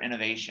space for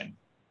innovation.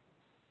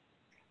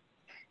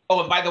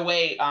 Oh, and by the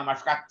way, I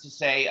forgot to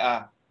say,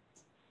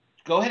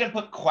 go ahead and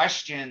put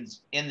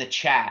questions in the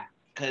chat,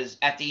 because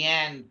at the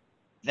end,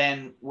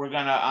 then we're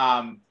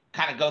gonna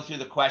kind of go through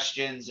the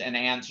questions and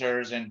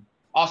answers, and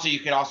also you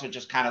could also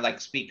just kind of like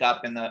speak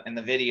up in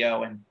the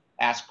video and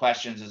ask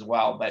questions as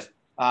well. But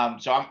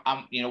so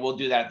I'm you know, we'll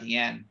do that at the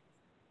end.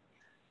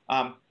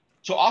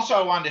 So also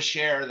I wanted to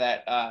share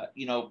that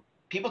you know,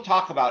 people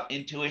talk about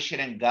intuition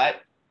and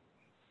gut,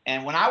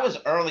 and when I was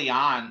early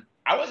on,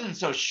 I wasn't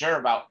so sure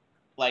about,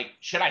 like,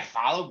 should I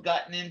follow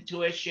gut and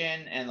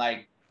intuition? And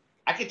like,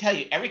 I could tell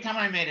you, every time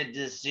I made a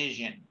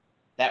decision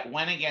that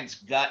went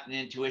against gut and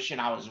intuition,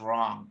 I was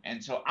wrong.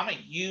 And so I'm a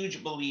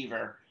huge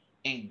believer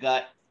in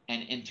gut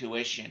and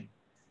intuition.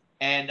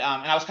 And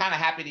I was kind of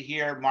happy to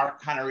hear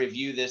Mark kind of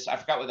review this. I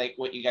forgot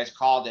what you guys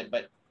called it,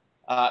 but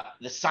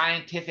the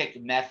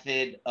scientific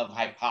method of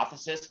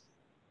hypothesis.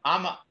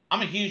 I'm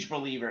a huge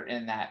believer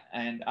in that.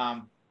 And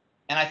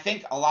I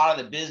think a lot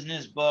of the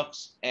business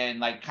books and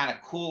like kind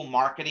of cool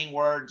marketing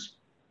words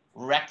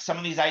wreck some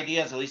of these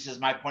ideas, at least is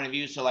my point of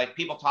view. So like,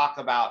 people talk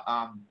about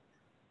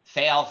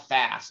fail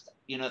fast.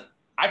 You know,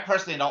 I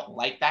personally don't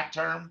like that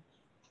term.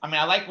 I mean,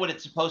 I like what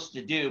it's supposed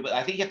to do, but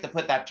I think you have to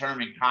put that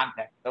term in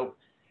context. So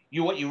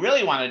what you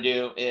really want to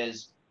do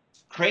is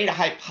create a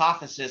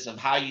hypothesis of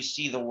how you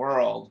see the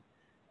world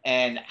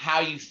and how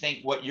you think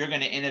what you're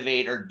going to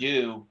innovate or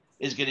do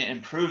is going to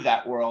improve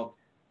that world.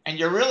 And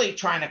you're really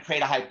trying to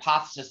create a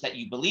hypothesis that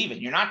you believe in.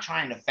 You're not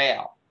trying to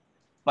fail,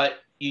 but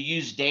you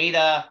use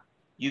data,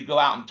 you go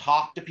out and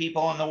talk to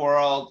people in the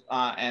world.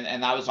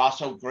 And that was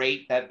also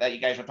great that you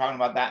guys were talking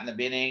about that in the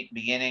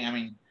beginning. I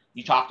mean,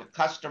 you talk to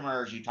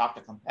customers, you talk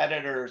to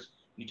competitors,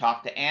 you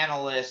talk to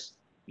analysts,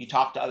 you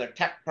talk to other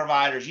tech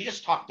providers, you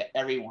just talk to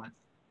everyone.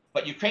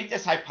 But you create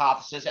this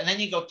hypothesis and then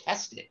you go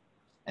test it.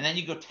 And then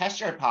you go test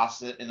your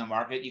hypothesis in the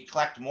market, you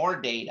collect more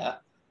data,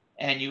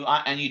 and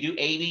you do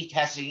A/B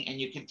testing,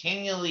 and you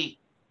continually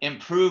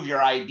improve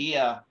your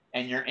idea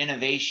and your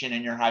innovation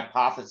and your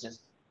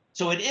hypothesis.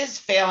 So it is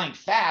failing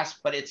fast,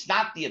 but it's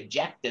not the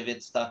objective.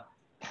 It's the,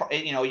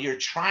 you know, you're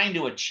trying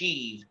to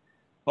achieve,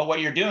 but what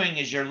you're doing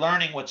is you're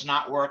learning what's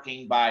not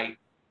working by,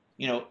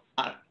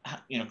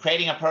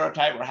 creating a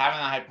prototype or having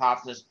a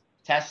hypothesis,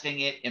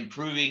 testing it,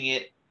 improving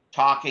it,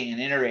 talking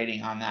and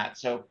iterating on that.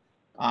 So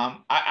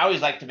I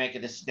always like to make a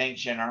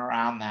distinction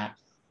around that.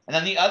 And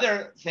then the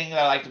other thing that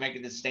I like to make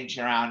a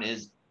distinction around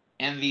is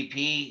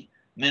MVP,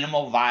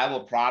 minimal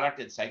viable product.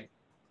 It's like,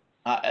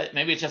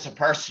 maybe it's just a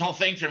personal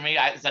thing for me.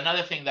 It's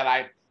another thing that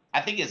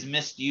I think is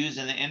misused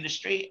in the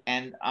industry.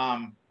 And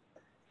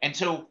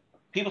so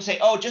people say,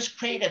 oh, just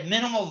create a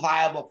minimal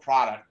viable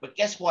product. But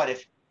guess what?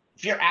 If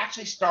you're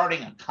actually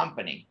starting a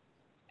company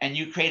and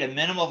you create a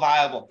minimal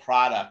viable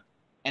product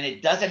and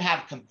it doesn't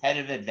have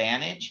competitive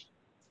advantage,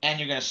 and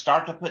you're going to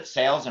start to put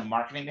sales and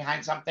marketing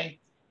behind something,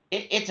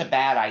 it's a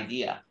bad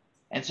idea.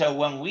 And so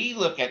when we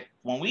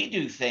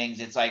do things,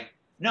 it's like,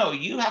 no,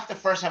 you have to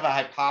first have a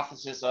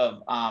hypothesis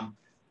of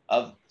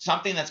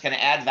something that's going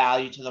to add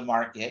value to the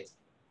market.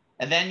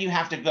 And then you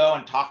have to go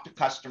and talk to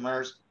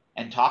customers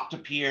and talk to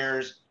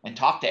peers and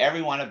talk to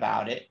everyone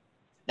about it.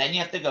 Then you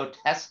have to go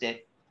test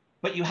it,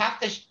 but you have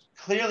to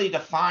clearly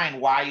define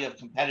why you have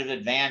competitive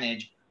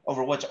advantage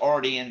over what's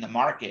already in the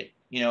market,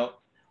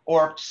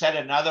 or said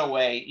another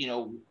way,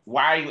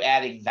 why are you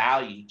adding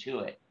value to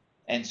it?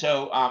 And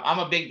so I'm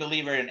a big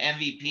believer in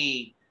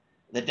MVP.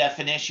 The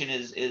definition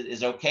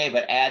is okay,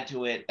 but add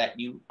to it that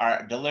you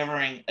are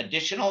delivering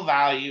additional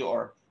value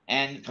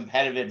and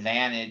competitive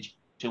advantage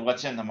to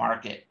what's in the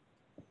market.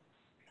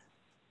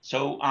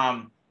 So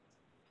I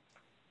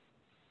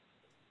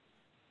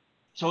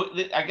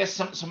guess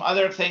some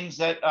other things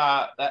that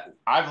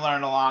I've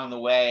learned along the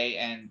way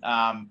and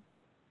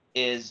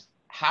is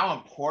how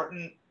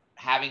important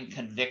having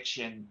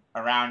conviction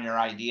around your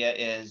idea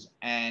is,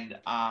 and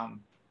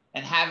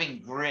having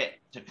grit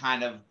to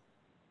kind of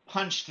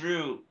punch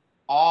through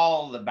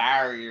all the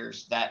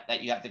barriers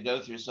that you have to go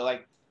through. So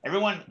like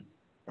everyone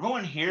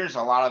hears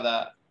a lot of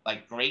the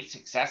like great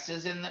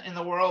successes in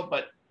the world,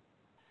 but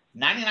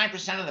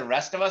 99% of the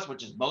rest of us,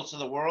 which is most of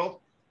the world,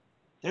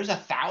 there's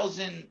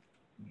 1,000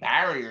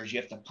 barriers you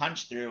have to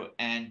punch through,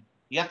 and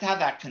you have to have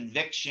that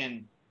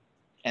conviction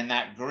and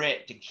that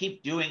grit to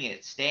keep doing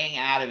it, staying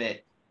out of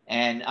it,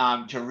 and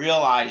to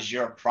realize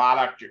your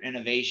product, your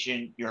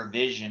innovation, your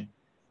vision.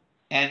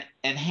 And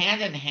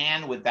hand in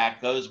hand with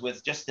that goes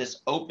with just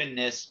this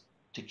openness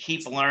to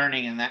keep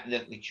learning and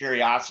the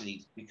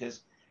curiosities,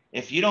 because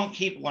if you don't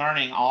keep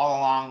learning all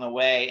along the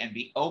way and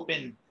be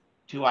open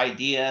to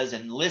ideas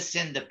and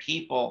listen to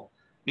people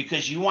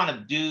because you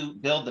want to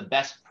build the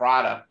best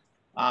product,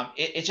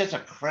 it's just a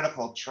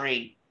critical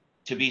trait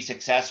to be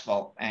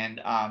successful.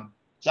 And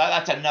so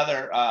that's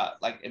another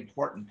like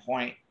important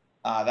point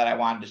that I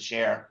wanted to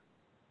share.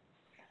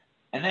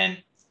 And then,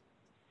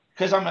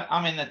 because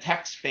I'm in the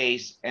tech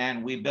space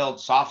and we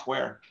build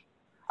software,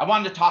 I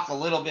wanted to talk a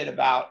little bit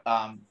about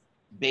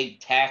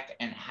big tech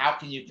and how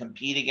can you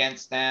compete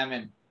against them,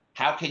 and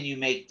How can you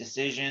make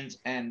decisions?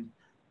 And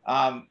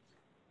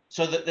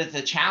so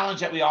the challenge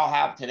that we all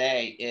have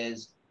today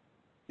is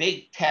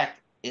big tech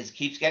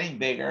keeps getting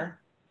bigger.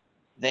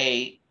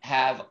 They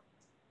have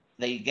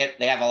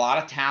a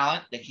lot of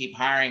talent. They keep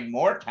hiring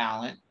more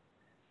talent.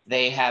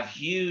 They have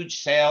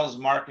huge sales,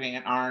 marketing,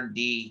 and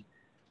R&D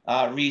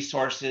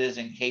resources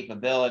and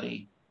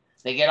capability.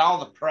 They get all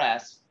the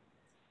press,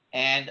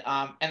 and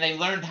they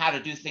learned how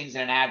to do things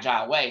in an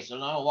agile way. So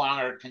no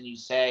longer can you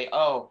say,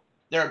 oh,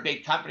 they're a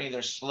big company,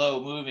 they're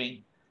slow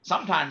moving.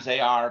 Sometimes they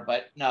are,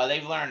 but no,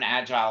 they've learned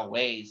agile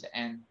ways.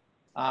 And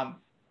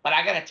but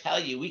I got to tell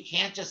you, we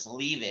can't just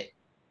leave it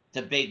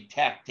to big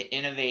tech to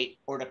innovate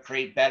or to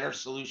create better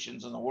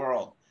solutions in the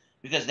world,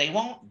 because they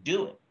won't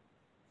do it.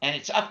 And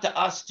it's up to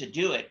us to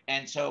do it.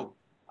 And so,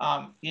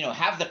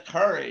 have the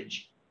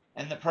courage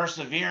and the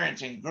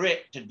perseverance and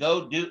grit to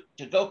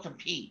go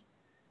compete,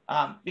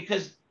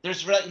 because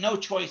there's really no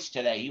choice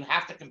today. You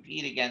have to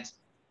compete against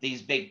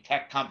these big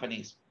tech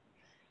companies,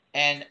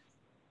 and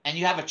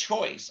you have a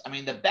choice. I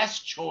mean, the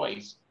best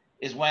choice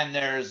is when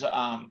there's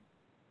a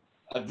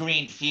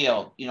green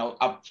field,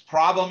 a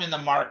problem in the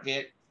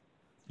market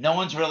no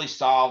one's really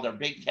solved, or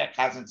big tech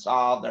hasn't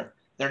solved, or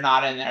they're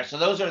not in there. So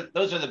those are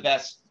the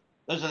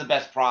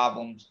best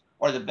problems,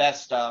 or the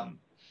best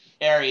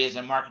areas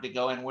in market to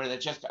go in, where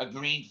there's just a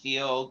green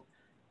field.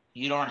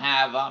 You don't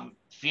have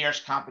fierce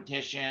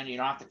competition. You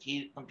don't have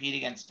to compete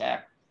against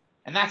tech,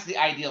 and that's the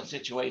ideal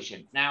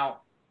situation.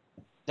 Now,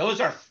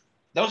 those are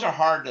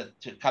hard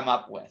to come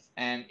up with,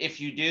 and if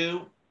you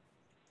do,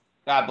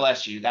 God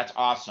bless you. That's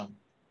awesome.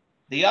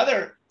 The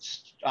other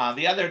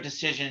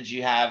decisions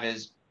you have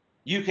is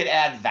you could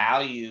add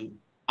value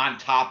on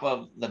top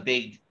of the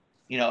big,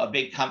 a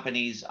big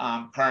company's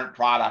current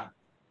product.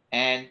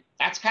 And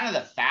that's kind of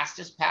the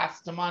fastest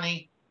path to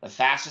money, the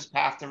fastest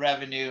path to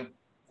revenue.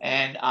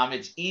 And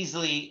it's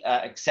easily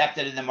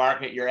accepted in the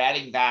market. You're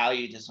adding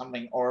value to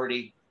something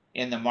already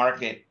in the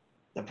market.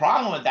 The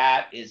problem with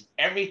that is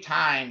every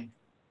time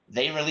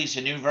they release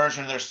a new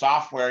version of their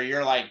software,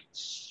 you're like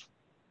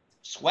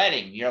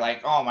sweating. You're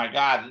like, oh my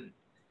God,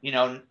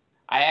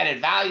 I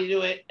added value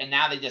to it, and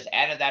now they just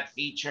added that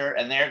feature,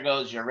 and there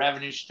goes your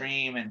revenue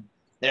stream, and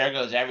there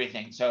goes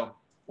everything. So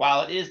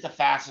while it is the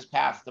fastest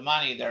path to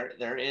money,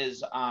 there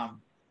is,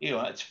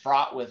 it's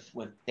fraught with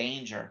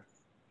danger.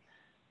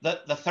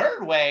 The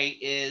third way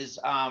is,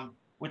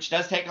 which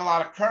does take a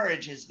lot of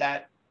courage, is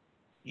that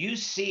you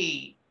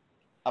see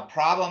a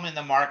problem in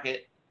the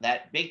market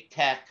that big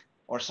tech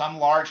or some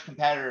large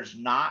competitors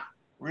not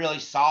really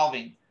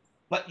solving,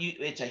 but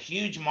it's a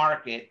huge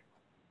market.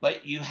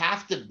 But you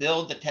have to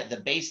build the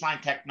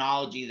baseline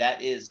technology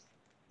that is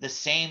the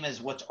same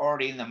as what's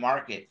already in the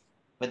market.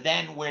 But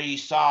then where you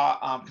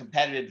saw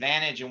competitive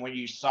advantage, and where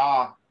you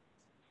saw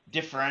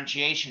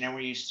differentiation, and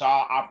where you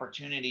saw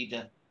opportunity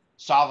to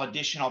solve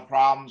additional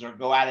problems or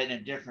go at it in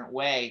a different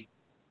way,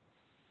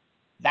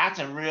 that's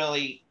a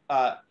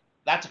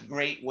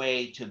great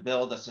way to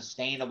build a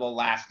sustainable,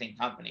 lasting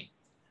company.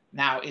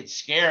 Now, it's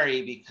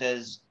scary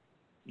because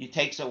it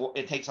takes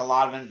a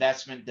lot of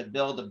investment to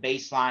build a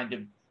baseline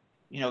to,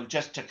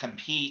 just to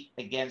compete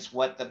against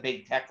what the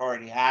big tech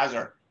already has,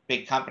 or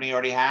big company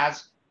already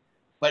has.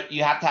 But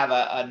you have to have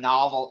a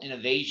novel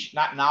innovation,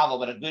 not novel,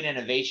 but a good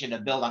innovation to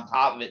build on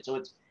top of it.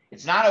 So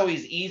it's not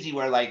always easy,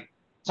 where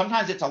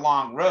sometimes it's a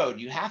long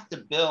road. You have to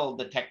build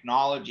the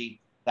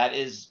technology that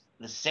is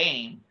the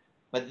same,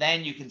 but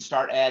then you can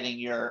start adding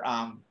your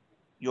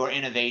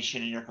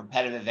innovation and your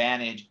competitive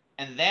advantage.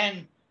 And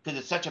then, because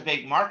it's such a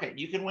big market,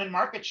 you can win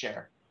market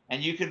share,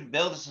 and you can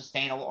build a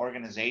sustainable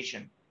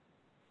organization.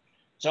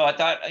 So I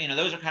thought,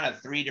 those are kind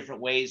of three different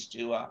ways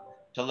to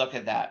look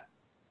at that.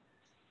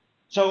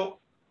 So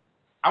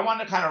I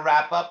want to kind of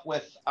wrap up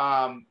with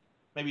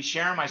maybe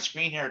sharing my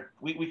screen here.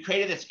 We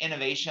created this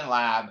innovation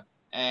lab,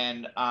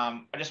 and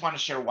I just want to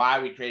share why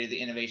we created the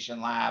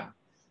innovation lab.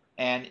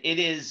 And it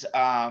is,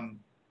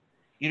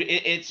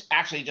 it's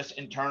actually just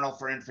internal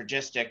for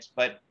Infragistics,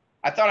 but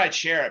I thought I'd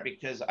share it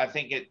because I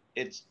think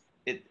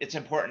it's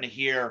important to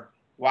hear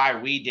why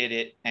we did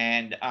it.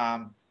 And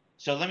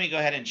so let me go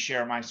ahead and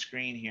share my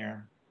screen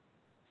here.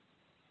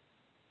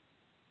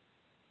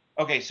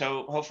 Okay,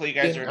 so hopefully you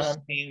guys are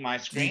seeing my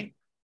screen.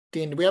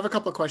 Dean, we have a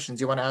couple of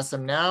questions. You want to ask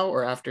them now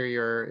or after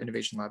your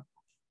innovation lab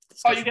Oh,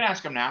 discussion? you can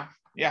ask them now.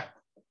 Yeah.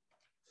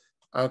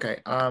 Okay.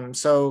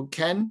 So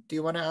Ken, do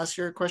you want to ask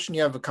your question?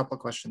 You have a couple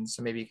of questions,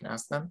 so maybe you can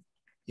ask them.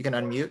 You can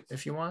unmute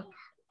if you want.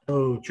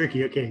 Oh,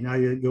 tricky. Okay, now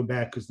you go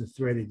back because they're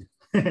threaded.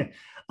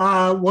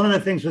 One of the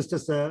things was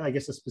just, I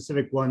guess, a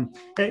specific one.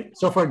 Hey,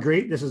 so far,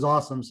 great. This is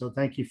awesome. So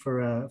thank you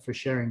for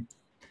sharing.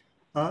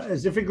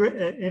 Does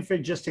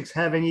Infragistics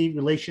have any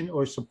relation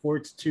or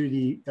supports to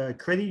the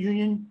credit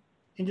union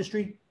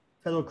industry,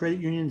 federal credit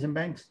unions and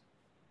banks?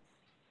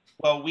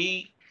 Well,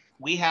 we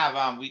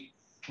have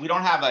we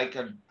don't have like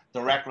a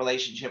direct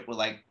relationship with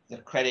like the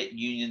credit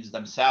unions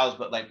themselves,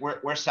 but like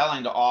we're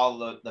selling to all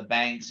the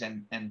banks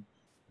and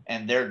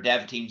their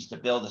dev teams to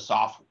build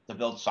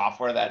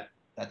software that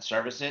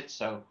service it.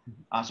 So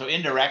so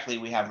indirectly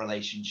we have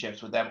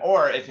relationships with them,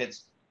 or if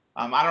it's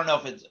I don't know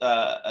if it's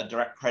a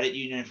direct credit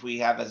union. If we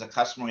have as a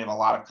customer, we have a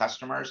lot of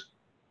customers.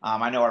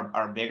 I know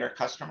our bigger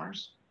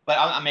customers,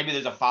 but maybe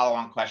there's a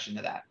follow-on question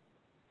to that.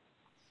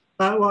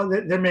 Well,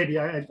 there may be.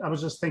 I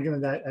was just thinking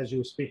of that as you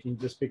were speaking,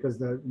 just because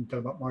you talk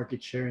about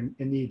market share and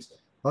needs.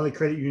 A lot of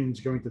credit unions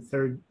going to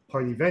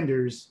third-party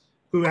vendors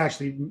who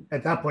actually,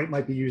 at that point,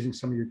 might be using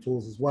some of your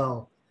tools as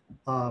well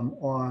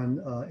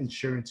on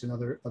insurance and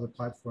other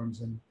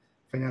platforms and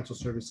financial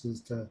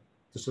services to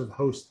sort of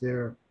host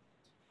their.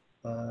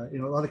 A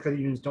lot of credit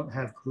unions don't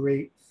have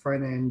great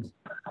front-end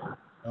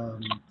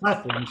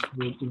platforms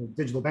for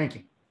digital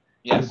banking.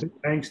 Yes.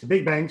 The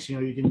big banks,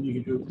 you can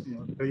do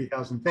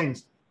 30,000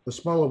 things. The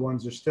smaller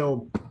ones are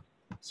still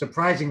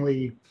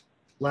surprisingly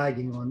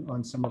lagging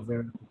on some of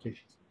their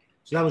applications.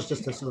 So that was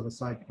just a sort of a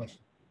side question.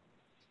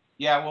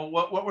 Yeah, well,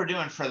 what we're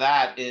doing for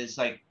that is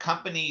like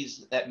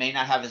companies that may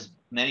not have as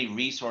many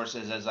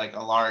resources as like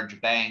a large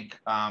bank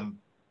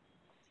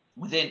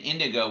within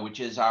Indigo, which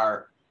is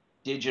our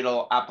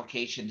digital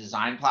application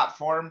design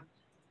platform.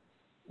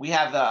 We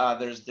have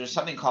there's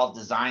something called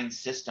design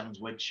systems,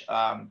 which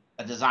a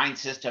design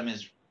system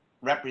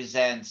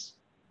represents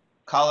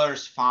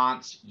colors,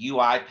 fonts,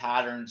 UI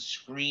patterns,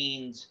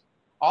 screens,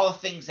 all the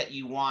things that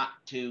you want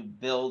to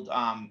build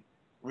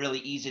really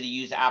easy to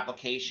use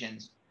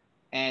applications.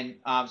 And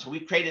so we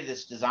created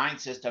this design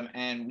system,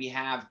 and we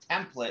have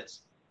templates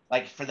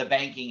like for the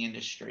banking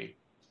industry,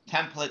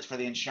 templates for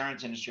the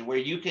insurance industry, where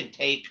you can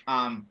take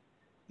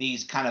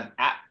these kind of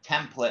app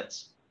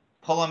templates,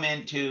 pull them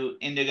into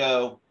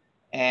Indigo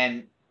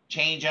and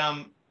change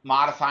them,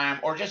 modify them,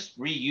 or just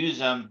reuse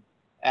them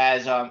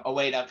as a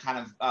way to kind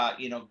of,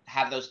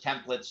 have those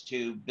templates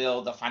to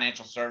build a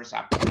financial service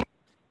application.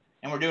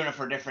 And we're doing it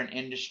for different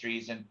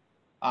industries. And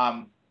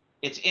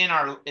it's in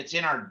our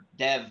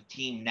dev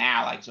team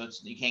now. Like, so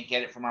you can't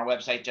get it from our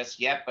website just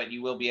yet, but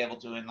you will be able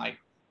to in like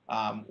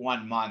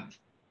 1 month.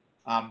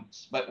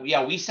 But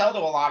yeah, we sell to a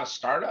lot of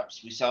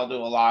startups. We sell to a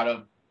lot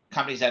of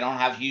companies that don't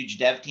have huge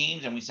dev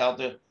teams, and we sell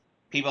to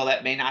people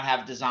that may not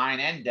have design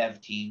and dev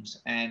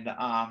teams. And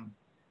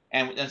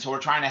so we're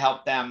trying to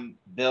help them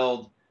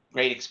build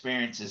great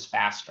experiences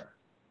faster.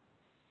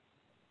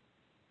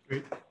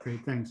 Great,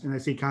 thanks. And I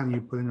see, Connie,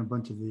 you put in a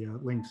bunch of the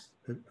links.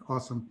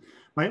 Awesome.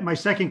 My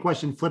second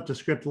question flipped the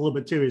script a little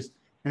bit too,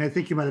 and I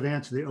think you might have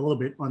answered it a little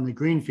bit on the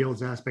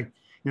greenfields aspect.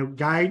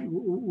 Guide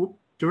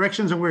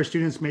directions on where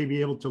students may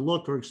be able to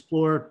look or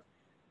explore.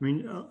 I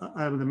mean,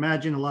 I would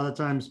imagine a lot of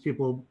times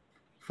people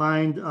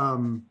find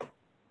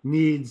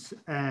needs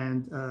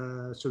and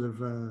sort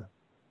of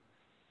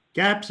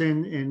gaps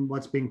in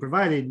what's being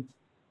provided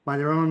by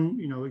their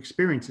own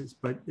experiences.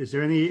 But is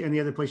there any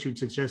other place you'd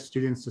suggest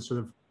students to sort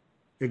of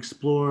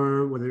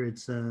explore, whether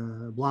it's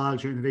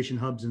blogs or innovation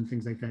hubs and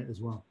things like that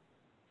as well?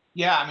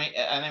 Yeah,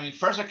 I mean,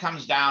 first it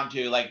comes down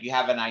to like you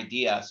have an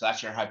idea, so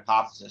that's your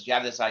hypothesis. You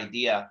have this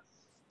idea,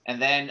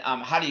 and then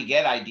how do you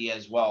get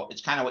ideas? Well,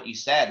 it's kind of what you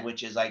said,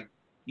 which is like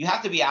you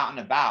have to be out and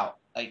about.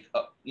 Like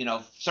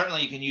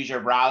certainly you can use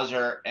your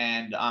browser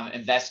and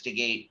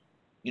investigate.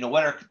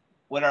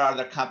 What are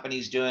other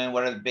companies doing?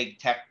 What are the big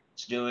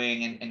techs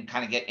doing? And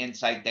kind of get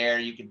insight there.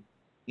 You can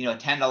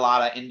attend a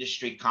lot of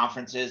industry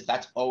conferences.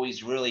 That's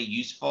always really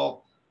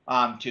useful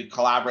to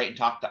collaborate and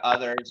talk to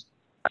others,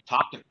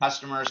 talk to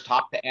customers,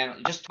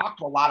 just talk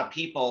to a lot of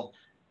people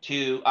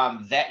to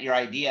vet your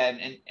idea.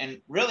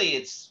 And really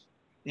it's,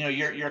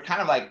 you're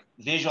kind of like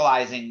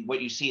visualizing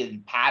what you see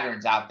in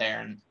patterns out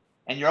there.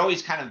 And you're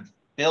always kind of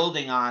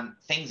building on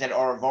things that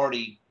are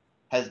already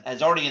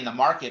in the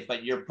market,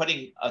 but you're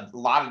putting a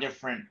lot of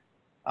different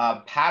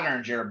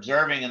patterns you're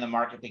observing in the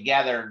market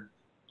together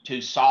to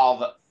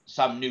solve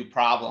some new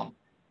problem.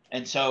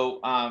 And so,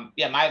 my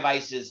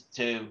advice is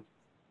to,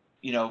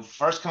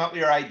 first come up with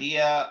your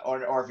idea,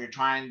 or if you're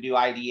trying to do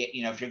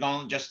if you're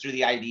going just through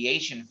the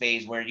ideation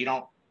phase where you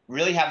don't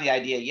really have the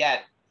idea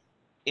yet,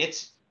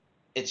 it's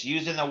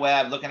using the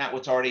web, looking at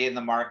what's already in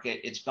the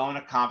market. It's going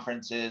to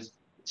conferences.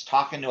 It's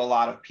talking to a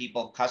lot of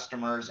people,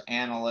 customers,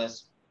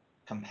 analysts,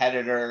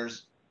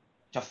 competitors,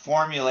 to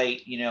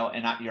formulate,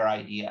 your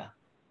idea.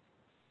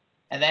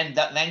 And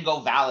then go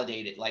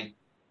validate it. Like,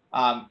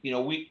 I'll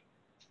give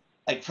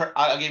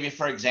you,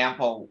 for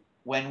example,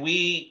 when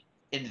we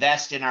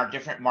invest in our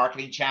different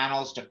marketing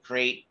channels to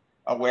create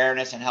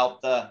awareness and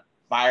help the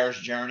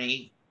buyer's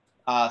journey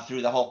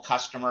through the whole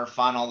customer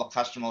funnel, the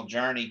customer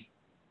journey,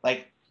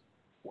 like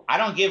I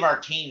don't give our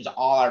teams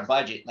all our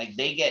budget. Like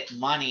they get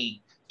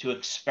money to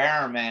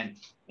experiment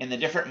in the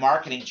different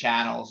marketing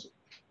channels.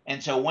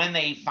 And so when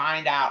they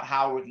find out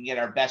how we can get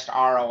our best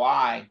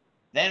ROI,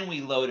 then we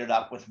load it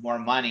up with more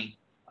money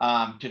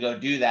to go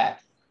do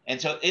that. And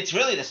so it's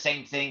really the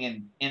same thing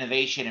in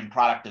innovation and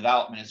product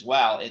development as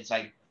well. It's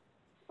like,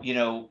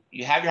 you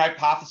have your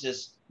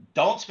hypothesis,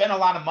 don't spend a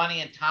lot of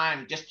money and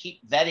time, just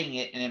keep vetting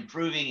it and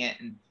improving it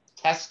and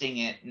testing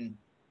it.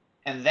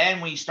 And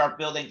then when you start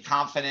building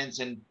confidence,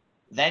 and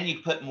then you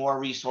put more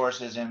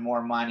resources and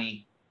more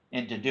money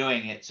into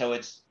doing it. So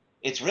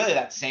it's really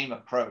that same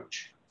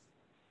approach.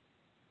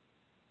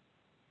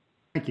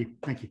 Thank you.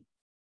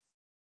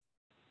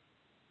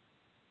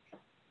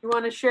 You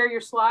want to share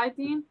your slide,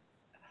 Dean?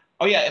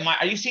 Oh yeah,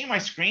 are you seeing my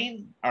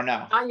screen or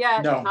no? Not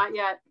yet. No. Not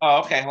yet. Oh,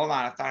 okay, hold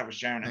on. I thought I was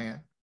sharing it. Yeah.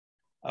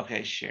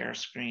 Okay, share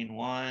screen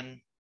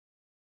 1.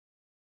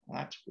 Well,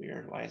 that's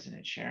weird. Why isn't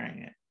it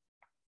sharing it?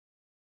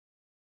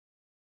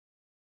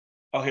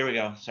 Oh, here we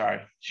go. Sorry,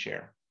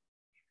 share.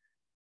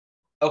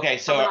 Okay,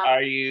 so what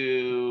are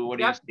you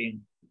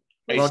seeing?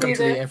 Welcome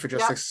to the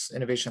Infragistics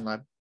Innovation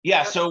Lab.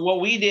 Yeah, so what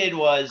we did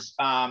was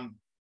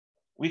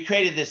we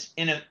created this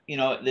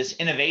this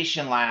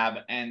innovation lab,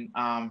 and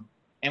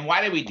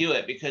why did we do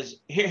it?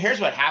 Because here's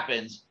what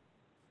happens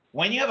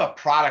when you have a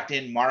product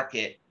in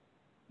market.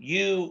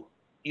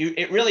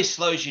 It really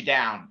slows you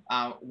down.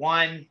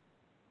 One,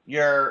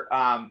 you're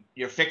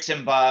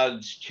fixing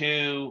bugs.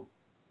 2,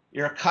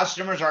 your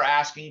customers are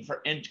asking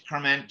for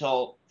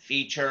incremental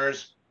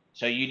features,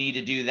 so you need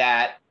to do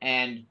that.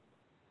 And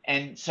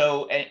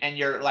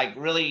you're like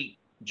really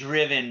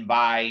driven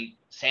by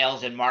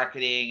sales and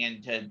marketing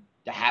and to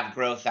have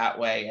growth that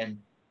way. And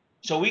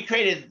so we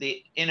created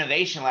the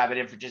innovation lab at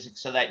Infragistics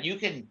so that you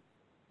can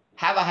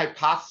have a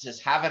hypothesis,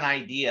 have an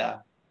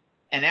idea,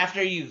 and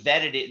after you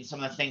vetted it and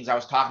some of the things I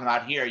was talking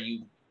about here,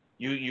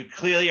 you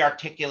clearly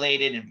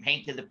articulated and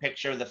painted the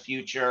picture of the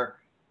future.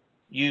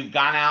 You've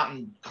gone out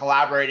and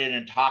collaborated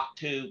and talked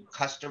to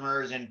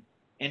customers and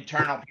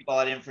internal people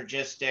at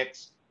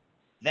Infragistics.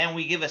 Then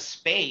we give a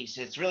space.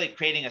 It's really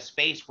creating a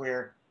space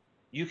where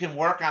you can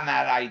work on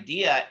that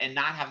idea and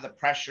not have the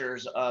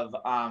pressures of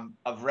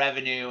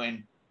revenue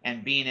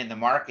and being in the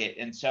market.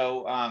 And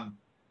so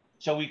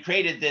so we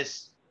created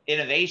this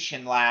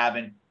innovation lab,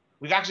 and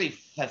we've actually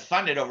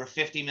funded over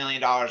 $50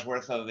 million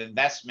worth of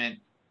investment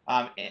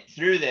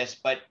through this,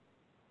 but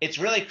it's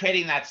really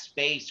creating that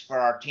space for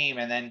our team.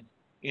 And then,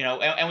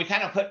 and we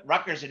kind of put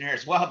Rutgers in here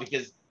as well,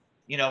 because,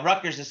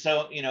 Rutgers is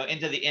so,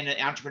 into the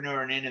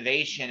entrepreneur and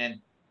innovation.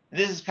 And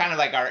this is kind of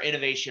like our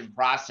innovation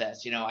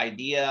process,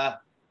 idea,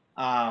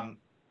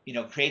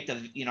 create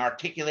the,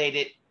 articulate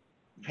it,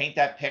 paint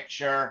that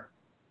picture,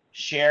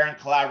 share and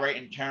collaborate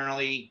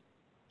internally,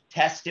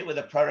 test it with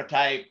a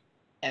prototype,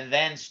 and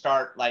then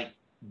start like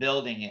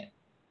building it.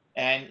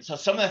 And so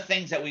some of the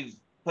things that we've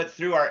put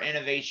through our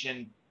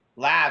innovation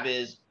lab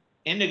is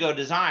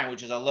Indigo.Design,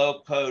 which is a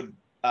low code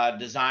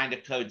design to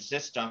code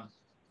system.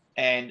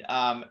 And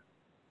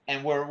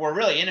we're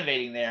really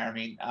innovating there. I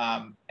mean,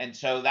 and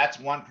so that's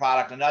one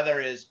product. Another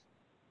is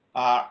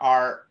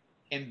our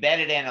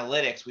embedded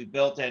analytics. We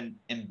built an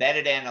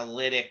embedded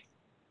analytic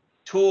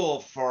tool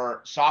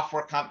for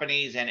software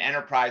companies and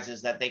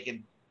enterprises that they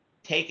can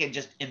take and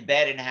just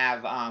embed and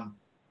have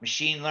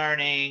machine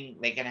learning.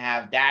 They can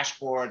have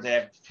dashboards that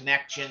have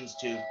connections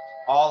to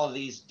all of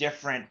these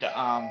different,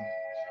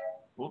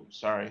 oops,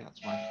 sorry,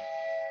 that's my,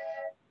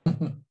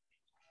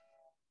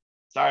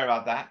 sorry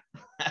about that.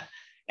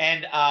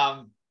 And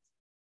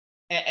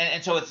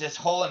so it's this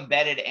whole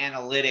embedded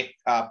analytic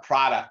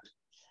product.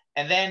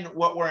 And then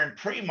what we're in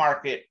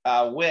pre-market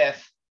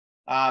with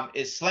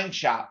is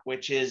Slingshot,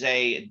 which is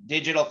a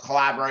digital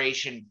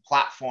collaboration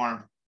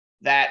platform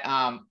that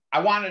I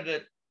wanted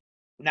to.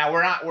 Now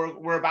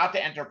we're about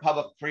to enter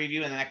public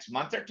preview in the next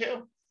month or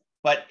 2.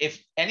 But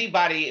if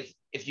anybody,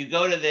 if you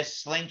go to this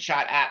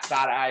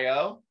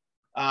slingshot.io,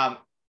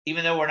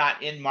 even though we're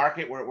not in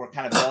market, we're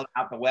kind of building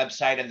out the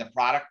website and the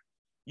product.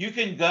 You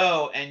can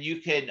go and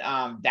you can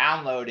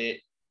download it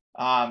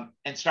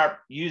and start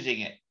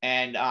using it.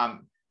 And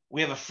we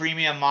have a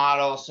freemium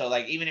model. So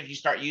like, even if you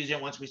start using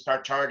it, once we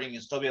start charging,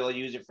 you'll still be able to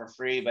use it for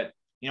free. But,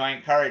 I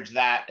encourage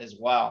that as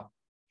well.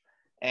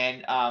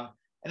 And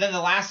then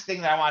the last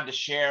thing that I wanted to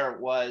share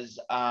was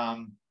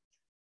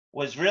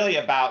really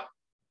about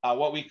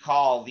what we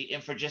call the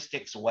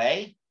Infragistics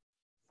Way.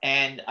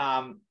 And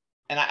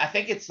I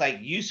think it's like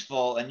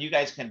useful, and you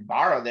guys can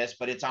borrow this,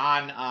 but it's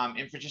on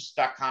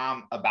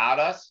Infragistics.com about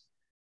us.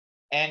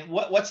 And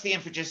what's the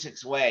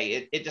Infragistics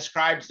Way? It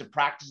describes the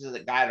practices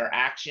that guide our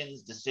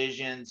actions,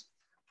 decisions.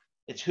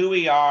 It's who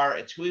we are,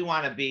 it's who we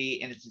want to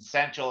be, and it's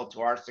essential to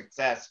our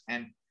success.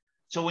 And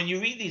so when you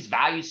read these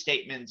value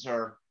statements,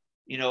 or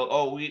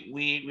oh, we're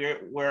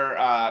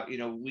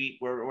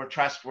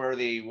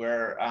trustworthy,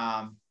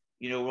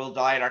 we'll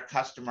delight our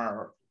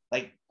customer,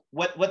 like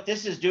what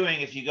this is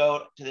doing, if you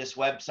go to this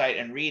website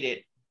and read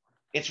it,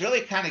 it's really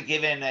kind of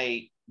given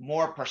a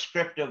more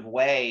prescriptive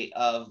way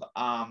of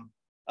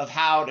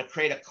how to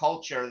create a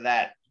culture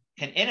that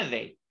can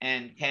innovate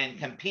and can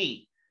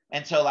compete.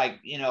 And so, like,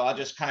 I'll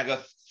just kind of go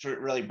through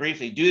it really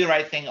briefly. Do the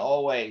right thing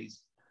always.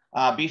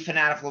 Be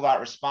fanatical about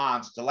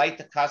response. Delight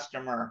the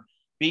customer.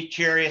 Be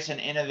curious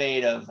and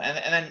innovative. And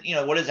then,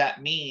 what does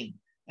that mean?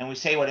 And we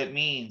say what it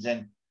means.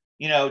 And,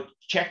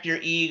 check your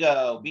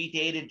ego. Be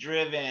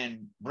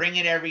data-driven. Bring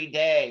it every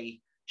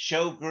day.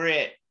 Show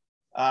grit.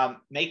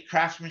 Make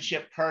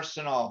craftsmanship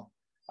personal.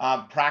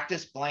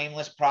 Practice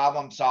blameless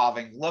problem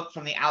solving. Look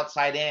from the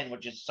outside in,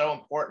 which is so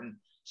important.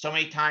 So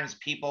many times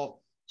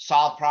people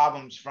solve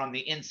problems from the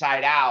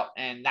inside out,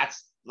 and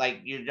that's like,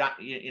 you're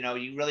not,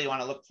 you really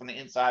want to look from the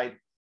inside,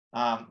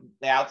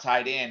 the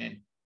outside in. And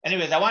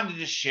anyways, I wanted to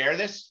just share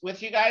this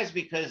with you guys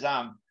because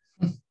I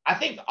I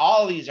think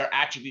all of these are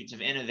attributes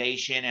of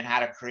innovation and how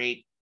to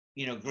create,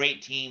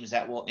 great teams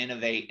that will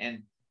innovate.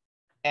 And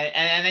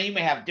then you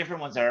may have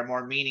different ones that are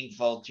more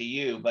meaningful to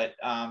you, but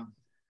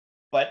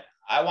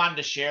I wanted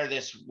to share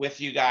this with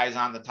you guys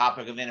on the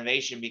topic of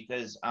innovation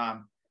because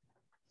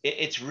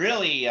it's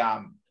really,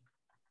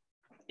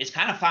 it's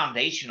kind of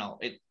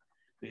foundational.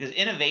 Because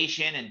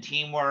innovation and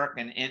teamwork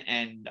and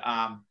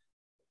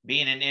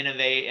being an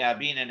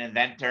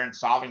inventor and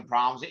solving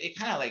problems, it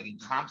kind of like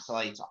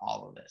encapsulates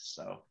all of this.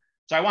 So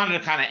I wanted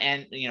to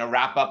kind of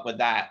wrap up with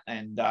that,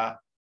 and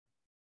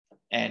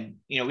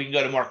we can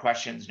go to more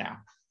questions now.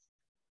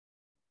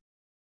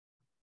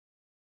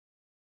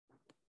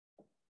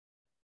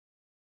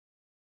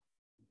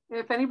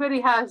 If anybody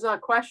has a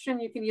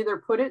question, you can either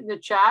put it in the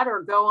chat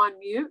or go on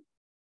mute,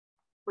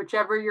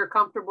 whichever you're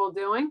comfortable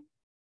doing.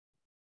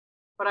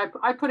 But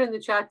I put in the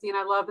chat, Dean,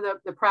 I love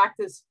the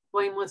practice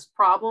blameless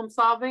problem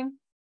solving,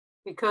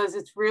 because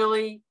it's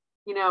really,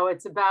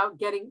 it's about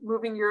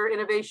moving your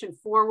innovation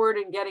forward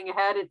and getting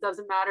ahead. It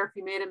doesn't matter if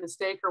you made a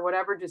mistake or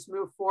whatever, just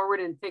move forward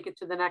and take it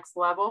to the next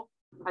level.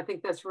 I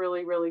think that's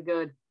really, really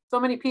good. So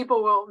many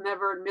people will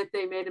never admit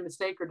they made a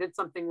mistake or did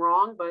something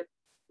wrong, but it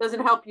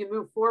doesn't help you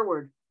move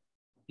forward.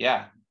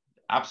 Yeah,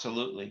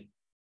 absolutely.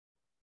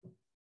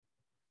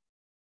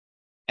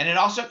 And it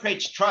also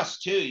creates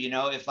trust too.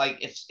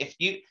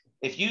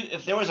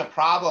 If there was a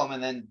problem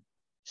and then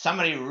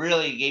somebody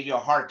really gave you a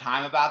hard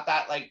time about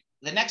that, like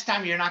the next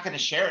time you're not going to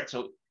share it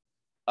so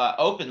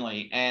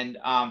openly, and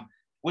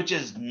which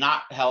is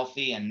not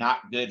healthy and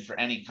not good for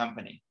any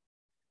company.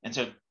 And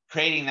so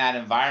creating that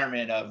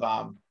environment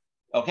of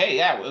okay,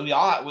 yeah,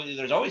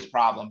 there's always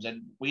problems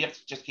and we have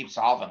to just keep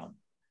solving them.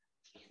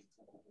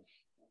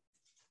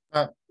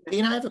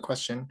 Dean, I have a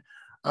question.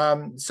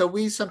 So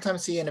we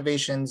sometimes see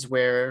innovations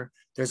where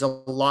there's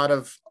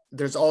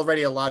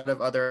already a lot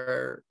of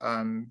other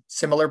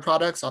similar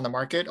products on the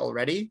market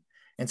already.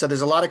 And so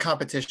there's a lot of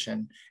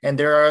competition, and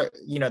there are,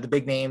 the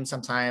big names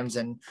sometimes.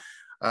 And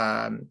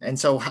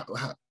so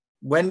how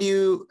do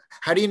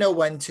you know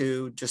when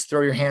to just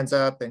throw your hands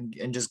up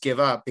and just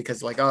give up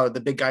because like, oh, the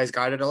big guys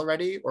got it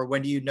already? Or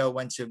when do you know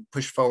when to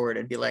push forward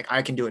and be like,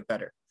 I can do it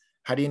better?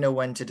 How do you know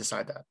when to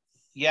decide that?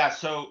 Yeah,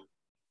 so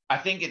I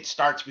think it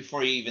starts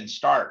before you even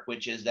start,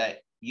 which is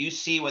that you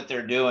see what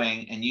they're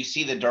doing and you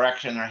see the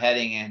direction they're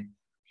heading in,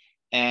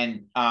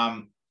 and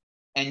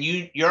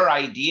your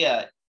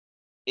idea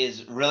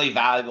is really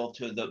valuable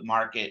to the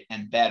market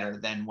and better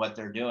than what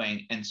they're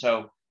doing. And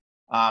so,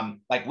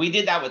 like we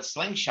did that with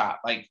Slingshot.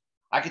 Like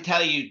I could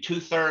tell you,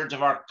 2/3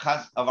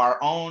 of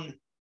our own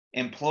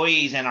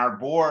employees and our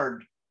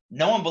board,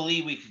 no one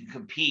believed we could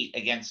compete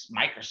against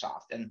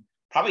Microsoft, and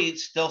probably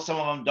still some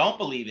of them don't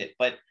believe it,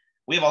 but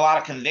we have a lot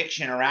of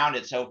conviction around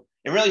it. So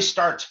it really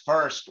starts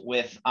first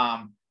with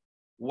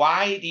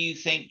why do you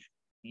think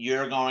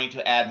you're going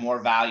to add more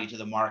value to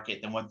the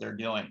market than what they're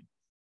doing?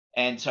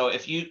 And so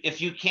if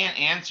you can't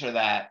answer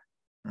that,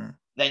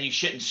 then you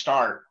shouldn't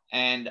start.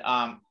 And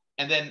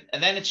then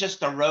it's just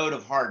the road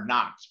of hard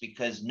knocks,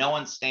 because no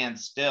one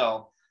stands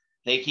still.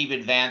 They keep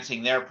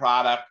advancing their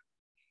product,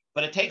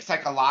 but it takes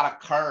like a lot of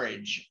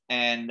courage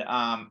and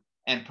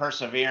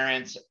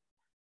perseverance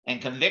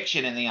and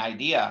conviction in the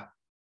idea.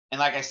 And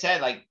like I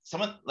said, like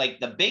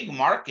the big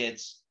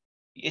markets,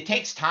 it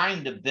takes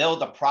time to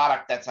build a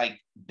product that's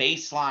like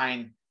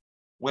baseline,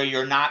 where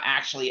you're not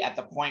actually at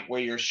the point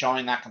where you're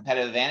showing that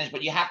competitive advantage,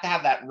 but you have to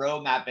have that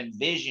roadmap and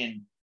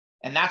vision.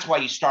 And that's why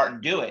you start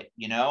and do it,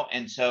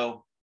 And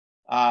so,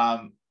 that's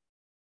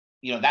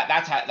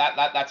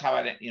how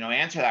I,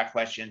 answer that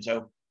question.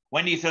 So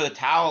when do you throw the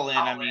towel in?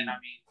 I mean,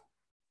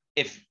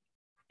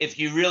 if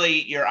you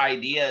really, your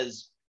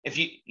ideas, if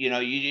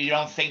you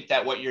don't think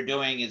that what you're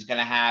doing is going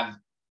to have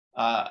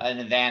an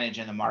advantage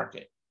in the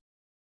market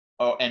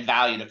and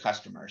value to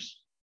customers.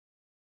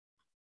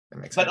 That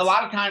makes but sense. A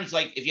lot of times,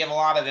 like if you have a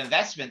lot of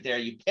investment there,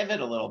 you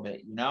pivot a little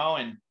bit,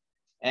 and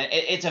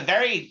it's a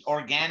very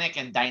organic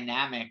and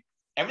dynamic.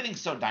 Everything's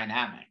so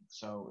dynamic.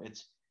 So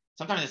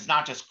sometimes it's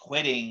not just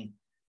quitting,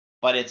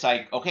 but it's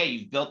like, okay,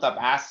 you've built up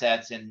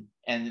assets and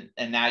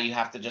now you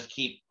have to just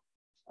keep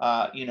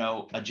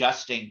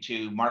adjusting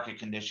to market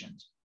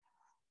conditions.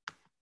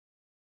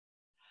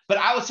 But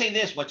I would say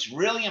this, what's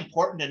really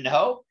important to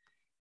know,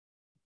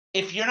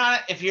 if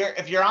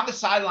you're on the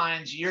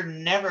sidelines, you're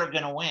never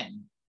going to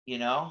win,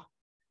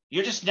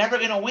 you're just never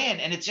going to win.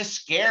 And it's just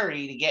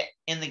scary to get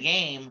in the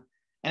game,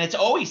 and it's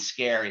always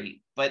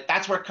scary, but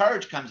that's where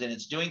courage comes in.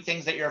 It's doing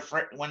things that you're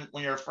afraid when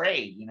you're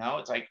afraid,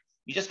 it's like,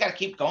 you just got to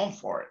keep going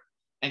for it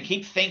and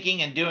keep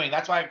thinking and doing.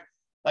 That's why,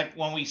 like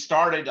when we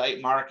started,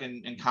 like Mark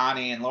and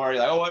Connie and Lori,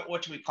 like, oh,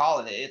 what should we call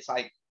it? It's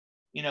like,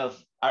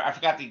 I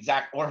forgot the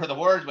exact order of the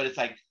words, but it's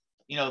like,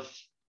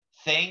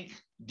 think,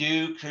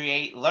 do,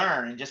 create,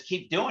 learn, and just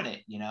keep doing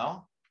it, Yeah,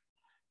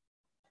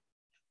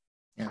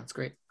 that's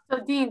great. So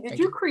Dean, did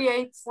you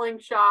create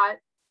Slingshot,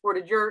 or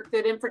did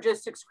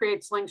Infragistics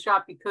create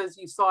Slingshot because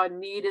you saw a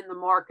need in the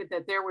market,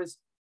 that there was,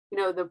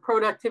 the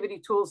productivity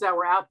tools that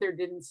were out there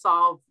didn't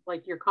solve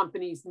like your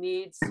company's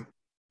needs?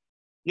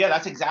 Yeah,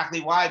 that's exactly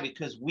why,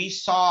 because we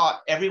saw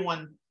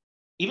everyone,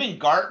 even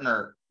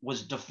Gartner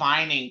was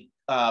defining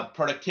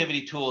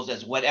productivity tools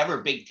as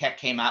whatever big tech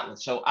came out with.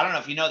 So I don't know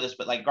if you know this,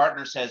 but like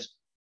Gartner says,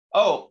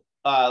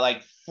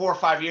 like 4 or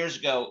 5 years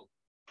ago,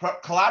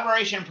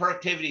 collaboration and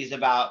productivity is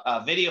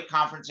about video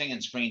conferencing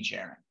and screen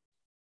sharing,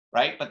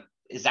 right? But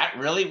is that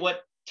really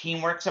what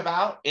teamwork's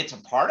about? It's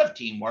a part of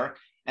teamwork.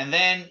 And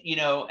then,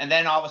 and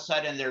then all of a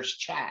sudden there's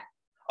chat.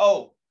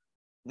 Oh,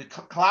 the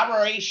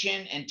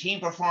collaboration and team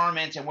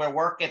performance and where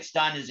work gets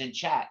done is in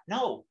chat.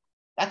 No,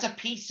 that's a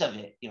piece of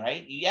it,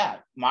 right? Yeah,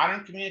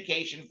 modern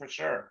communication for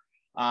sure.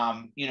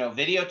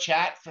 Video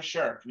chat for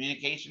sure,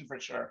 communication for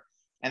sure.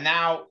 And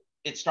now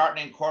it's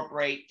starting to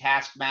incorporate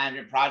task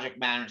management, project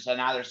management. So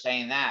now they're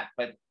saying that.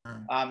 But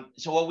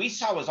so what we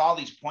saw was all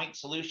these point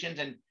solutions,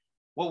 and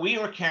what we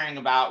were caring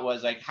about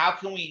was like, how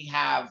can we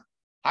have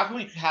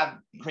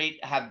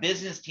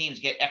business teams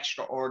get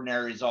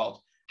extraordinary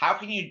results? How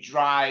can you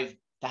drive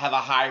to have a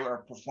higher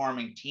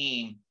performing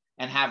team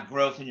and have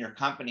growth in your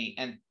company?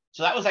 And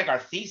so that was like our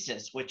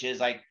thesis, which is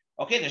like,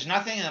 okay, there's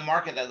nothing in the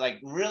market that like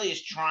really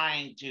is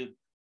trying to,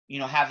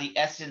 have the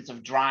essence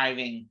of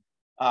driving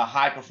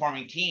high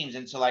performing teams.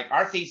 And so like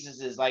our thesis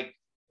is like,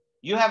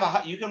 you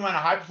can run a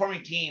high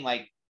performing team.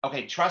 Like,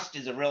 okay, trust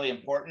is a really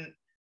important.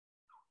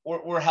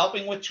 We're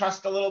helping with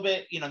trust a little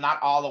bit,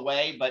 not all the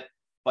way, but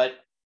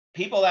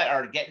people that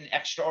are getting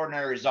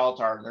extraordinary results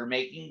they're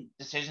making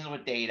decisions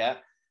with data.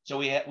 So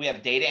we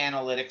have data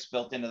analytics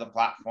built into the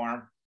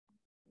platform.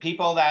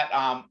 People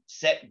that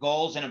set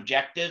goals and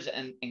objectives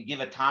and give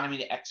autonomy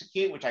to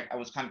execute, which I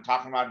was kind of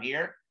talking about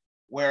here,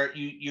 where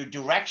you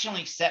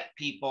directionally set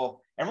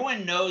people.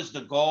 Everyone knows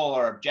the goal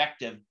or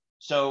objective,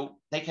 so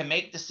they can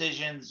make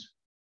decisions.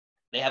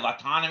 They have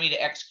autonomy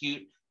to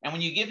execute. And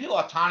when you give people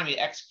autonomy to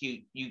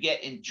execute, you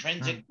get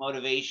intrinsic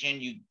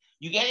motivation.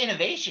 You get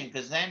innovation,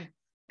 because then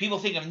people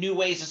think of new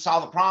ways to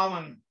solve the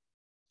problem,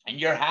 and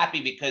you're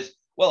happy because,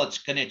 well, it's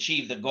going to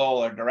achieve the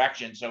goal or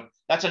direction. So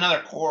that's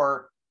another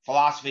core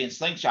philosophy in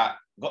Slingshot,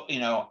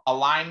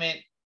 alignment,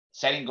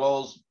 setting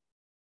goals,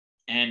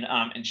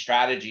 and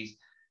strategies.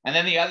 And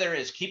then the other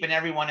is keeping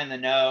everyone in the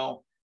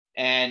know.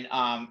 And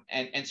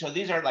so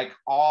these are like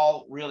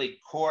all really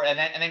core, and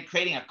then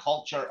creating a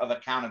culture of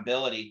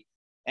accountability.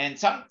 And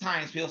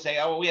sometimes people say,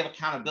 oh, well, we have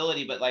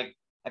accountability, but like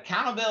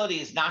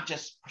accountability is not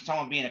just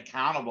someone being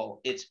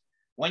accountable. It's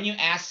when you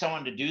ask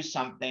someone to do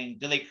something,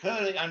 do they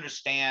clearly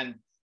understand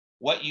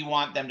what you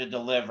want them to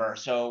deliver?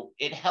 So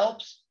it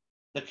helps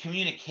the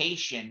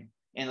communication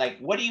and like,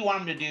 what do you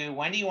want them to do?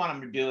 When do you want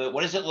them to do it?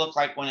 What does it look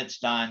like when it's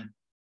done?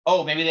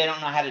 Oh, maybe they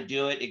don't know how to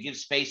do it. It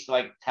gives space to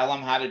like tell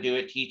them how to do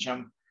it, teach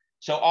them.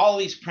 So all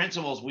these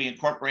principles we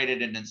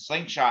incorporated in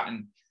Slingshot,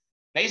 and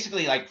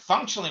basically like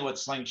functionally what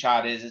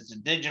Slingshot is, it's a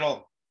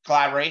digital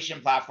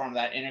collaboration platform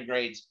that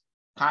integrates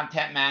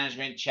content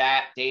management,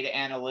 chat, data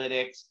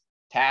analytics,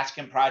 task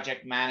and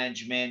project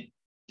management,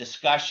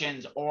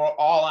 discussions, or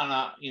all on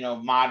a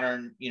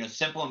modern,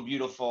 simple and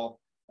beautiful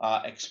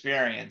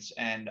experience.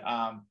 And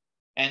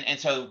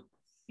so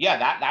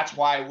yeah, that's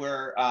why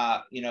we're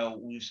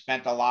we've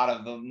spent a lot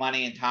of the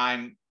money and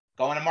time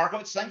going to market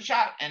with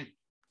Slingshot. And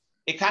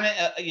it kind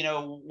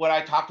of what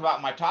I talked about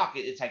in my talk,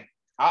 it's like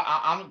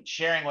I'm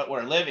sharing what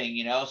we're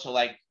living, so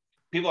like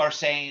people are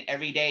saying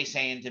every day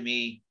to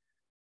me,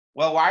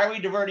 well, why are we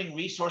diverting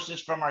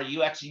resources from our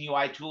UX and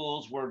UI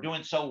tools? We're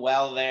doing so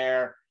well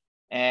there.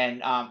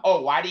 And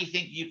why do you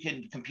think you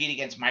can compete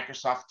against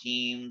Microsoft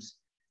Teams?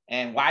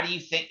 And why do you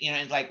think,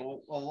 it's like,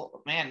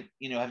 well, man,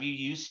 have you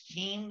used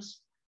Teams?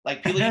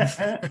 Like people use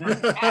or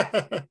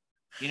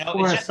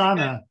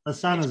Asana.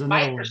 Asana's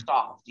another one.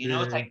 Microsoft,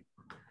 it's like,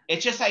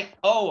 it's just like,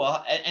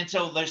 and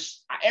so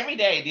there's every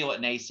day I deal with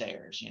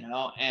naysayers,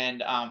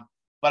 and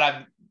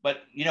but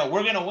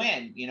we're gonna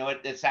win,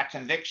 it's that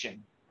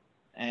conviction.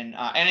 And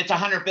it's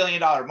 $100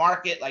 billion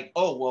market. Like,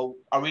 well,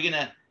 are we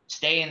gonna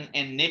stay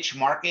in niche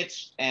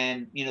markets?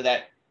 And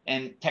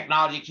and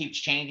technology keeps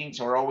changing,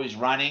 so we're always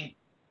running.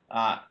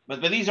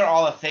 But these are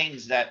all the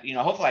things that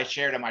hopefully I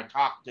shared in my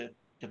talk to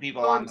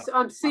people.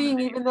 I'm seeing,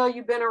 even though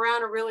you've been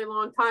around a really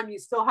long time, you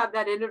still have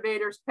that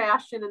innovator's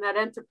passion and that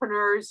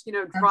entrepreneur's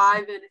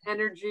drive and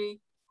energy.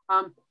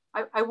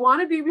 I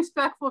want to be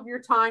respectful of your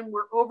time.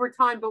 We're over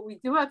time, but we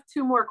do have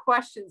 2 more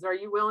questions. Are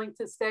you willing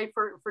to stay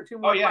for 2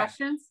 more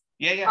questions?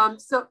 Yeah.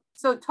 So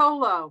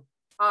Tolo,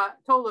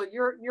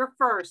 you're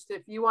first.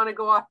 If you want to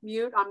go off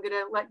mute, I'm going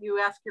to let you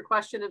ask your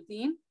question of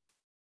Dean.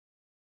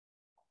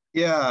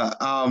 Yeah,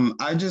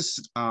 I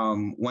just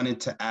wanted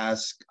to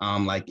ask,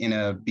 like in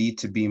a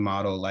B2B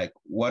model, like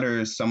what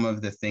are some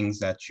of the things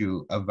that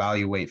you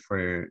evaluate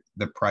for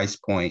the price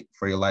point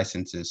for your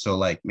licenses? So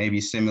like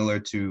maybe similar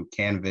to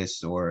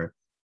Canvas or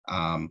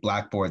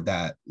Blackboard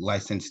that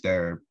license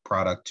their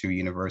product to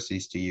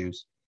universities to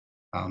use.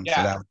 So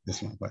that was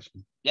just my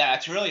question. Yeah,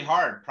 it's really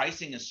hard.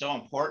 Pricing is so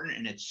important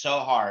and it's so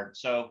hard.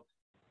 So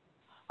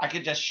I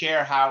could just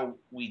share how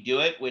we do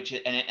it,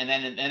 and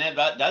then it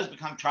does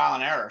become trial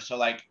and error. So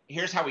like,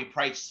 here's how we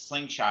price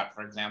Slingshot,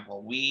 for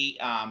example. We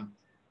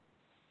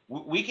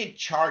could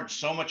charge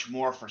so much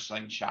more for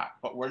Slingshot,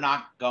 but we're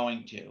not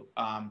going to.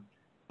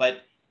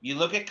 But you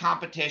look at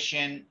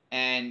competition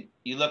and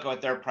you look at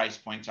what their price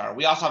points are.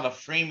 We also have a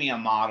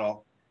freemium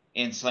model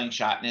in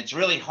Slingshot, and it's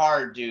really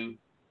hard to,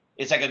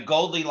 it's like a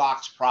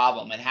Goldilocks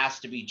problem. It has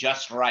to be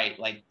just right.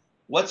 Like,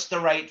 what's the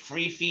right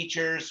free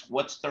features?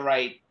 What's the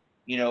right,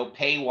 you know,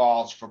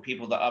 paywalls for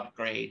people to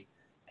upgrade?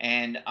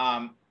 And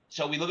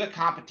so we look at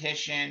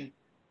competition.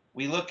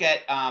 We look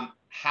at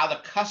how the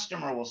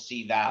customer will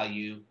see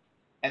value.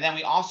 And then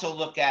we also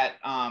look at,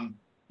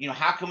 you know,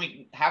 how can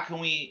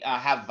we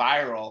have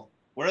viral?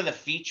 What are the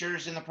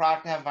features in the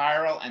product to have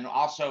viral? And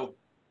also,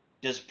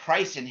 does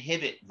price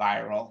inhibit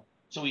viral?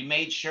 So we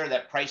made sure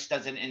that price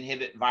doesn't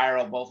inhibit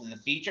viral, both in the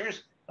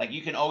features. Like,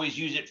 you can always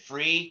use it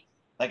free.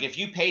 Like, if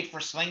you paid for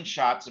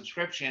Slingshot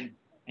subscription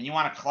and you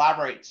want to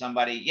collaborate with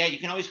somebody, yeah, you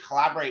can always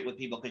collaborate with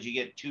people because you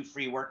get 2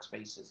 free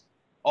workspaces,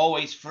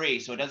 always free.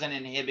 So it doesn't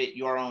inhibit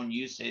your own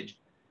usage.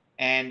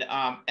 And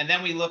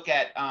then we look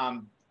at,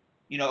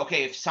 you know,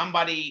 okay, if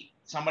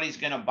somebody's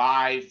going to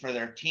buy for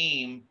their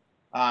team,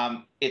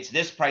 it's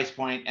this price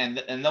point,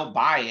 and they'll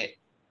buy it.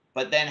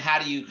 But then how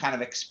do you kind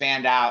of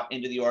expand out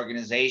into the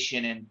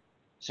organization? And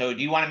so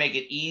do you want to make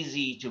it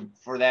easy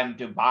for them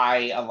to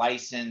buy a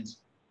license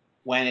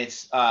when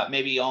it's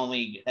maybe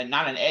only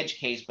not an edge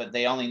case, but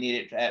they only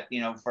need it,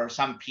 you know, for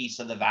some piece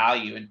of the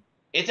value? And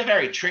it's a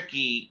very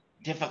tricky,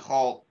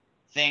 difficult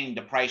thing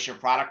to price your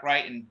product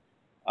right.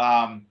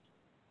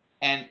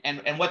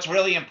 And what's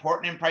really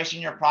important in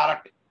pricing your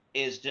product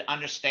is to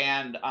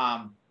understand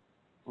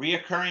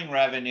reoccurring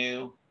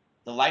revenue,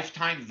 the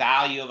lifetime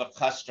value of a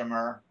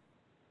customer,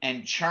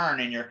 and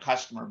churn in your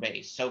customer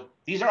base. So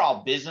these are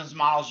all business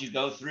models you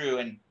go through,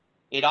 and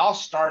it all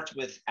starts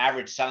with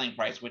average selling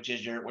price, which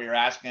is what you're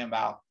asking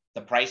about,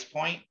 the price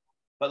point.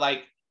 But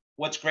like,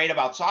 what's great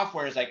about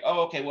software is like,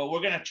 oh, okay, well,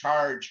 we're going to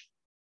charge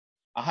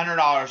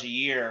 $100 a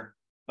year,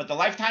 but the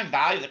lifetime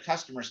value of the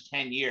customer is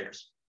 10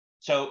 years.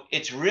 So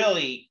it's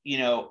really, you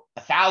know,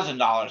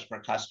 $1,000 per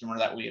customer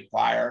that we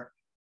acquire.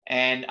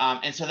 And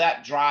so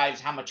that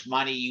drives how much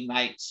money you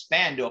might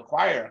spend to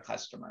acquire a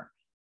customer.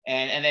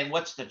 And then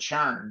what's the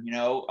churn? You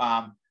know,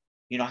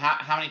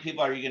 how many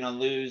people are you going to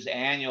lose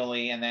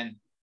annually? And then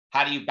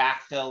how do you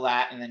backfill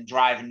that and then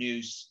drive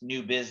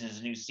new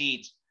business, new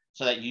seats,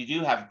 so that you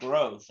do have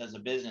growth as a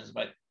business?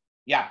 But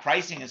yeah,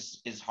 pricing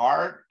is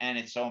hard, and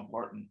it's so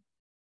important.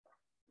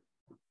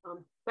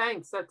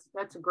 Thanks.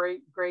 That's a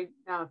great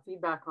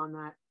feedback on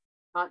that.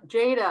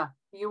 Jada,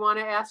 do you want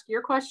to ask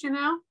your question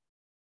now?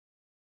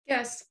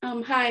 Yes.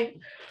 Hi.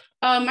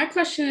 My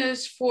question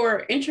is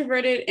for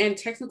introverted and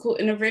technical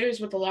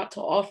innovators with a lot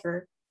to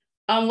offer.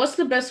 What's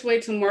the best way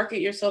to market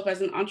yourself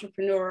as an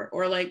entrepreneur,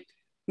 or like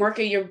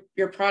market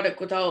your product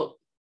without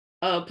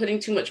putting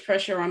too much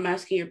pressure on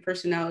masking your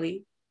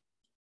personality?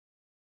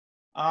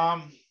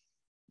 Yeah,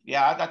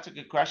 that's a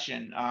good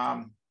question.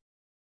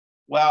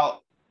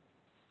 Well,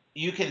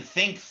 you can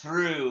think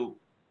through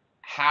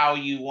how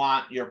you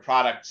want your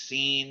product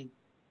seen,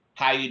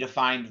 how you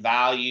define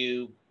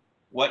value,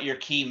 what your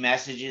key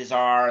messages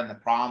are, and the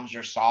problems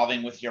you're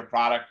solving with your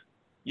product.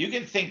 You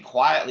can think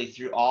quietly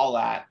through all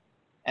that,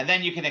 and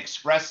then you can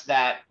express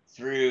that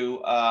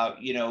through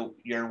you know,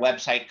 your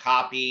website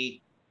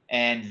copy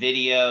and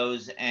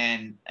videos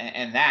and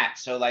that.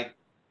 So like,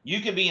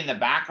 you could be in the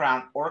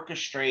background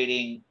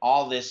orchestrating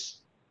all this,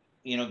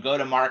 you know,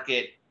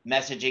 go-to-market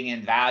messaging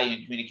and value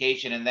and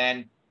communication. And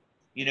then,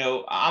 you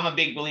know, I'm a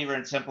big believer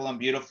in simple and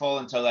beautiful,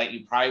 and so like,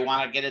 you probably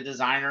want to get a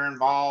designer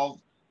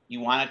involved. You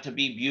want it to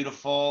be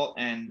beautiful,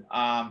 and so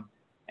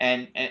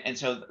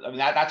I mean,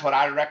 that's what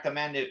I would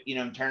recommend, you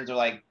know, in terms of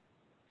like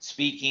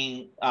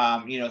speaking,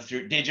 you know,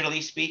 through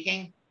digitally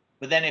speaking.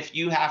 But then if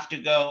you have to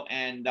go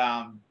and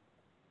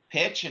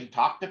pitch and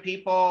talk to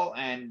people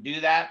and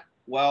do that,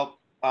 well,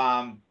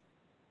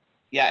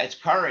 yeah, it's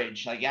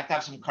courage. Like, you have to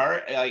have some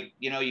courage. Like,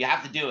 you know, you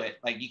have to do it.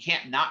 Like, you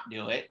can't not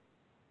do it.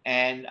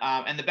 And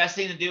the best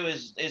thing to do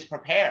is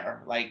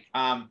prepare. Like,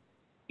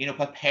 you know,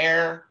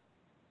 prepare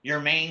your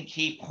main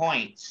key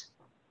points,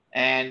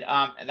 and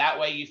that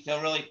way you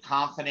feel really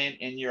confident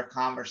in your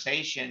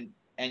conversation,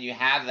 and you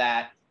have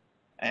that.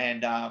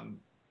 And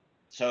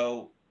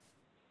so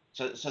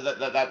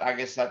that I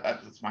guess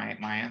that's my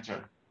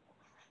answer.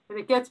 And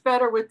it gets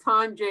better with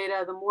time,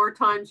 Jada. The more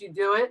times you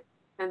do it,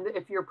 and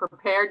if you're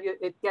prepared,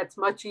 it gets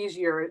much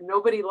easier.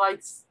 Nobody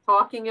likes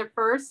talking at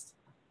first,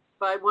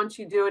 but once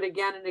you do it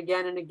again and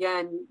again and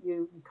again,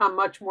 you become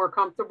much more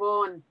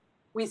comfortable. And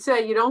we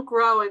say you don't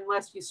grow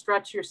unless you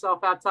stretch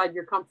yourself outside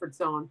your comfort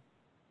zone.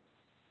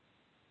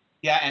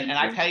 Yeah, and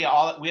I tell you,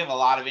 we have a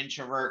lot of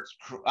introverts,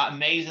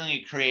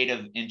 amazingly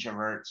creative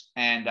introverts,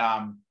 and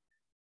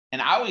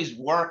I always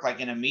work like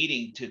in a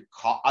meeting to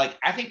call. Like,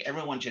 I think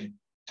everyone should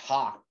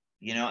talk,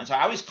 you know. And so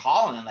I always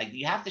call them, like,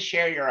 you have to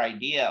share your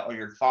idea or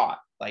your thought.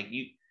 Like,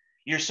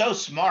 you're so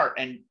smart,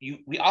 and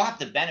we all have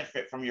to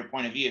benefit from your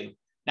point of view.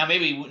 Now,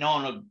 maybe no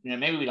one will, you know,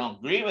 maybe we don't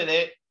agree with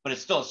it, but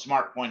it's still a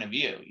smart point of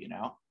view, you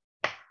know.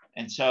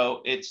 And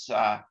so it's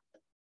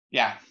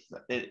yeah.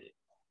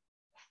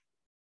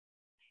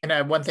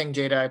 And one thing,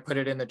 Jada, I put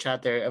it in the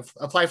chat there,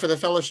 apply for the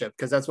fellowship,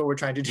 because that's what we're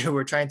trying to do.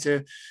 We're trying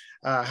to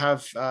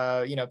have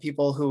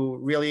people who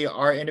really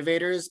are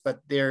innovators, but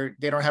they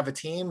don't have a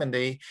team and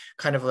they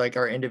kind of like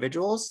are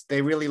individuals.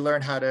 They really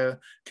learn how to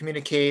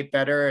communicate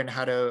better and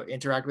how to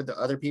interact with the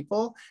other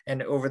people.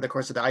 And over the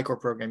course of the I-Corps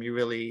program, you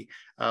really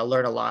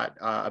learn a lot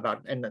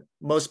about, and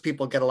most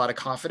people get a lot of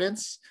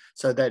confidence.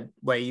 So that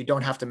way you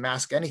don't have to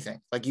mask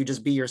anything. Like you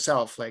just be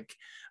yourself, like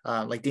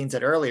Dean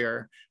said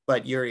earlier,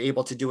 but you're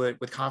able to do it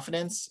with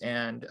confidence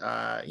and,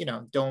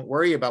 don't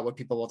worry about what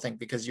people will think,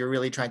 because you're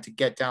really trying to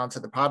get down to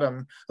the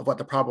bottom of what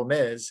the problem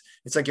is.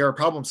 It's like you're a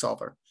problem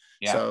solver.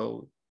 Yeah.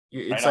 So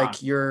it's right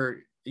like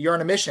you're on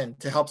a mission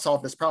to help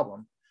solve this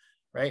problem,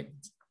 right?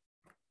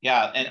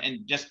 Yeah,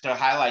 and just to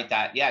highlight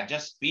that, yeah,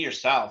 just be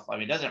yourself. I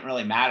mean, it doesn't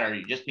really matter.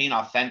 You're just being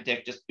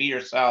authentic, just be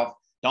yourself.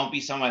 Don't be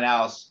someone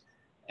else.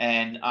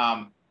 And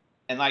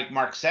like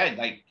Mark said,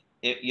 like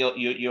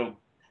you'll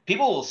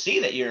people will see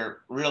that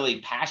you're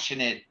really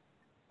passionate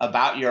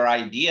about your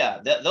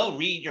idea. They'll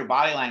read your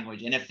body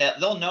language, and if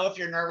they'll know if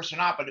you're nervous or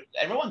not. But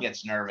everyone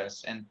gets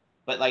nervous,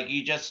 but like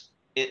you just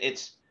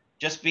it's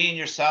just being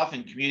yourself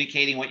and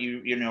communicating what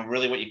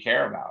really what you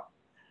care about.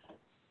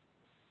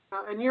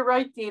 And you're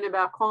right, Dean,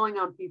 about calling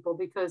on people,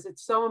 because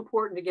it's so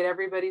important to get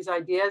everybody's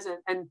ideas,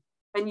 and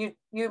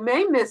you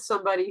may miss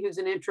somebody who's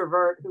an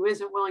introvert who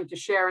isn't willing to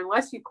share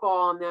unless you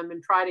call on them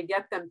and try to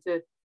get them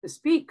to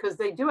speak, because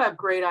they do have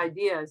great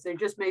ideas. They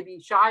just may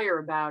be shyer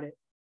about it.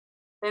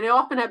 And they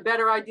often have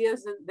better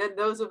ideas than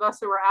those of us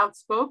who are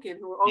outspoken,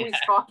 who are always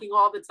talking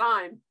all the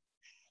time.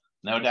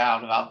 No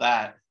doubt about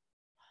that.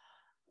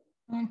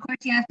 Well, of course,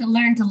 you have to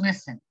learn to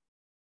listen.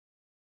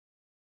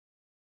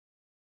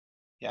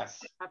 Yes.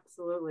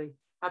 Absolutely.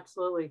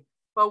 Absolutely.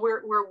 Well,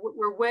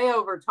 we're way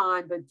over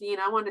time, but Dean,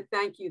 I want to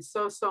thank you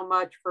so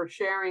much for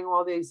sharing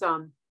all these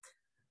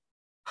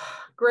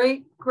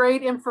great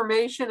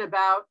information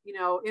about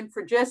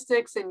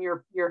Infragistics and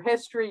your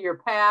history, your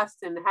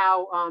past, and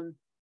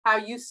how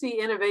you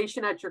see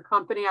innovation at your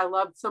company. I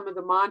loved some of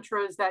the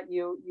mantras that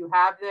you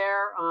have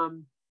there,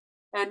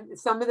 and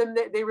some of them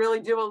they really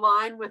do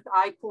align with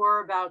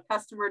I-Corps about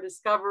customer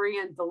discovery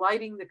and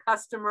delighting the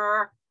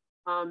customer.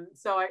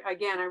 So I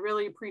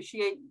really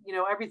appreciate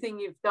everything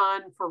you've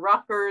done for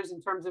Rutgers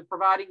in terms of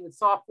providing the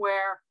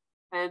software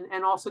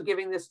and also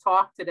giving this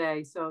talk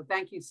today. So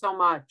thank you so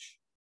much.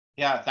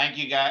 Yeah, thank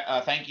you, guys.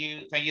 Thank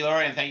you,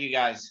 Lori, and thank you,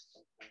 guys.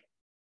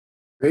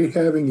 Great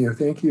having you.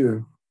 Thank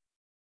you.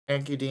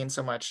 Thank you, Dean,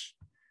 so much.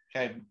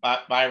 Okay, bye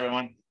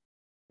everyone.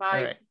 Bye.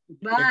 All right.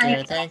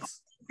 Bye.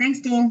 Thanks. Thanks,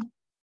 Dean.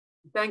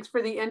 Thanks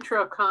for the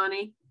intro,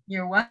 Connie.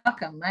 You're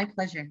welcome. My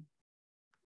pleasure.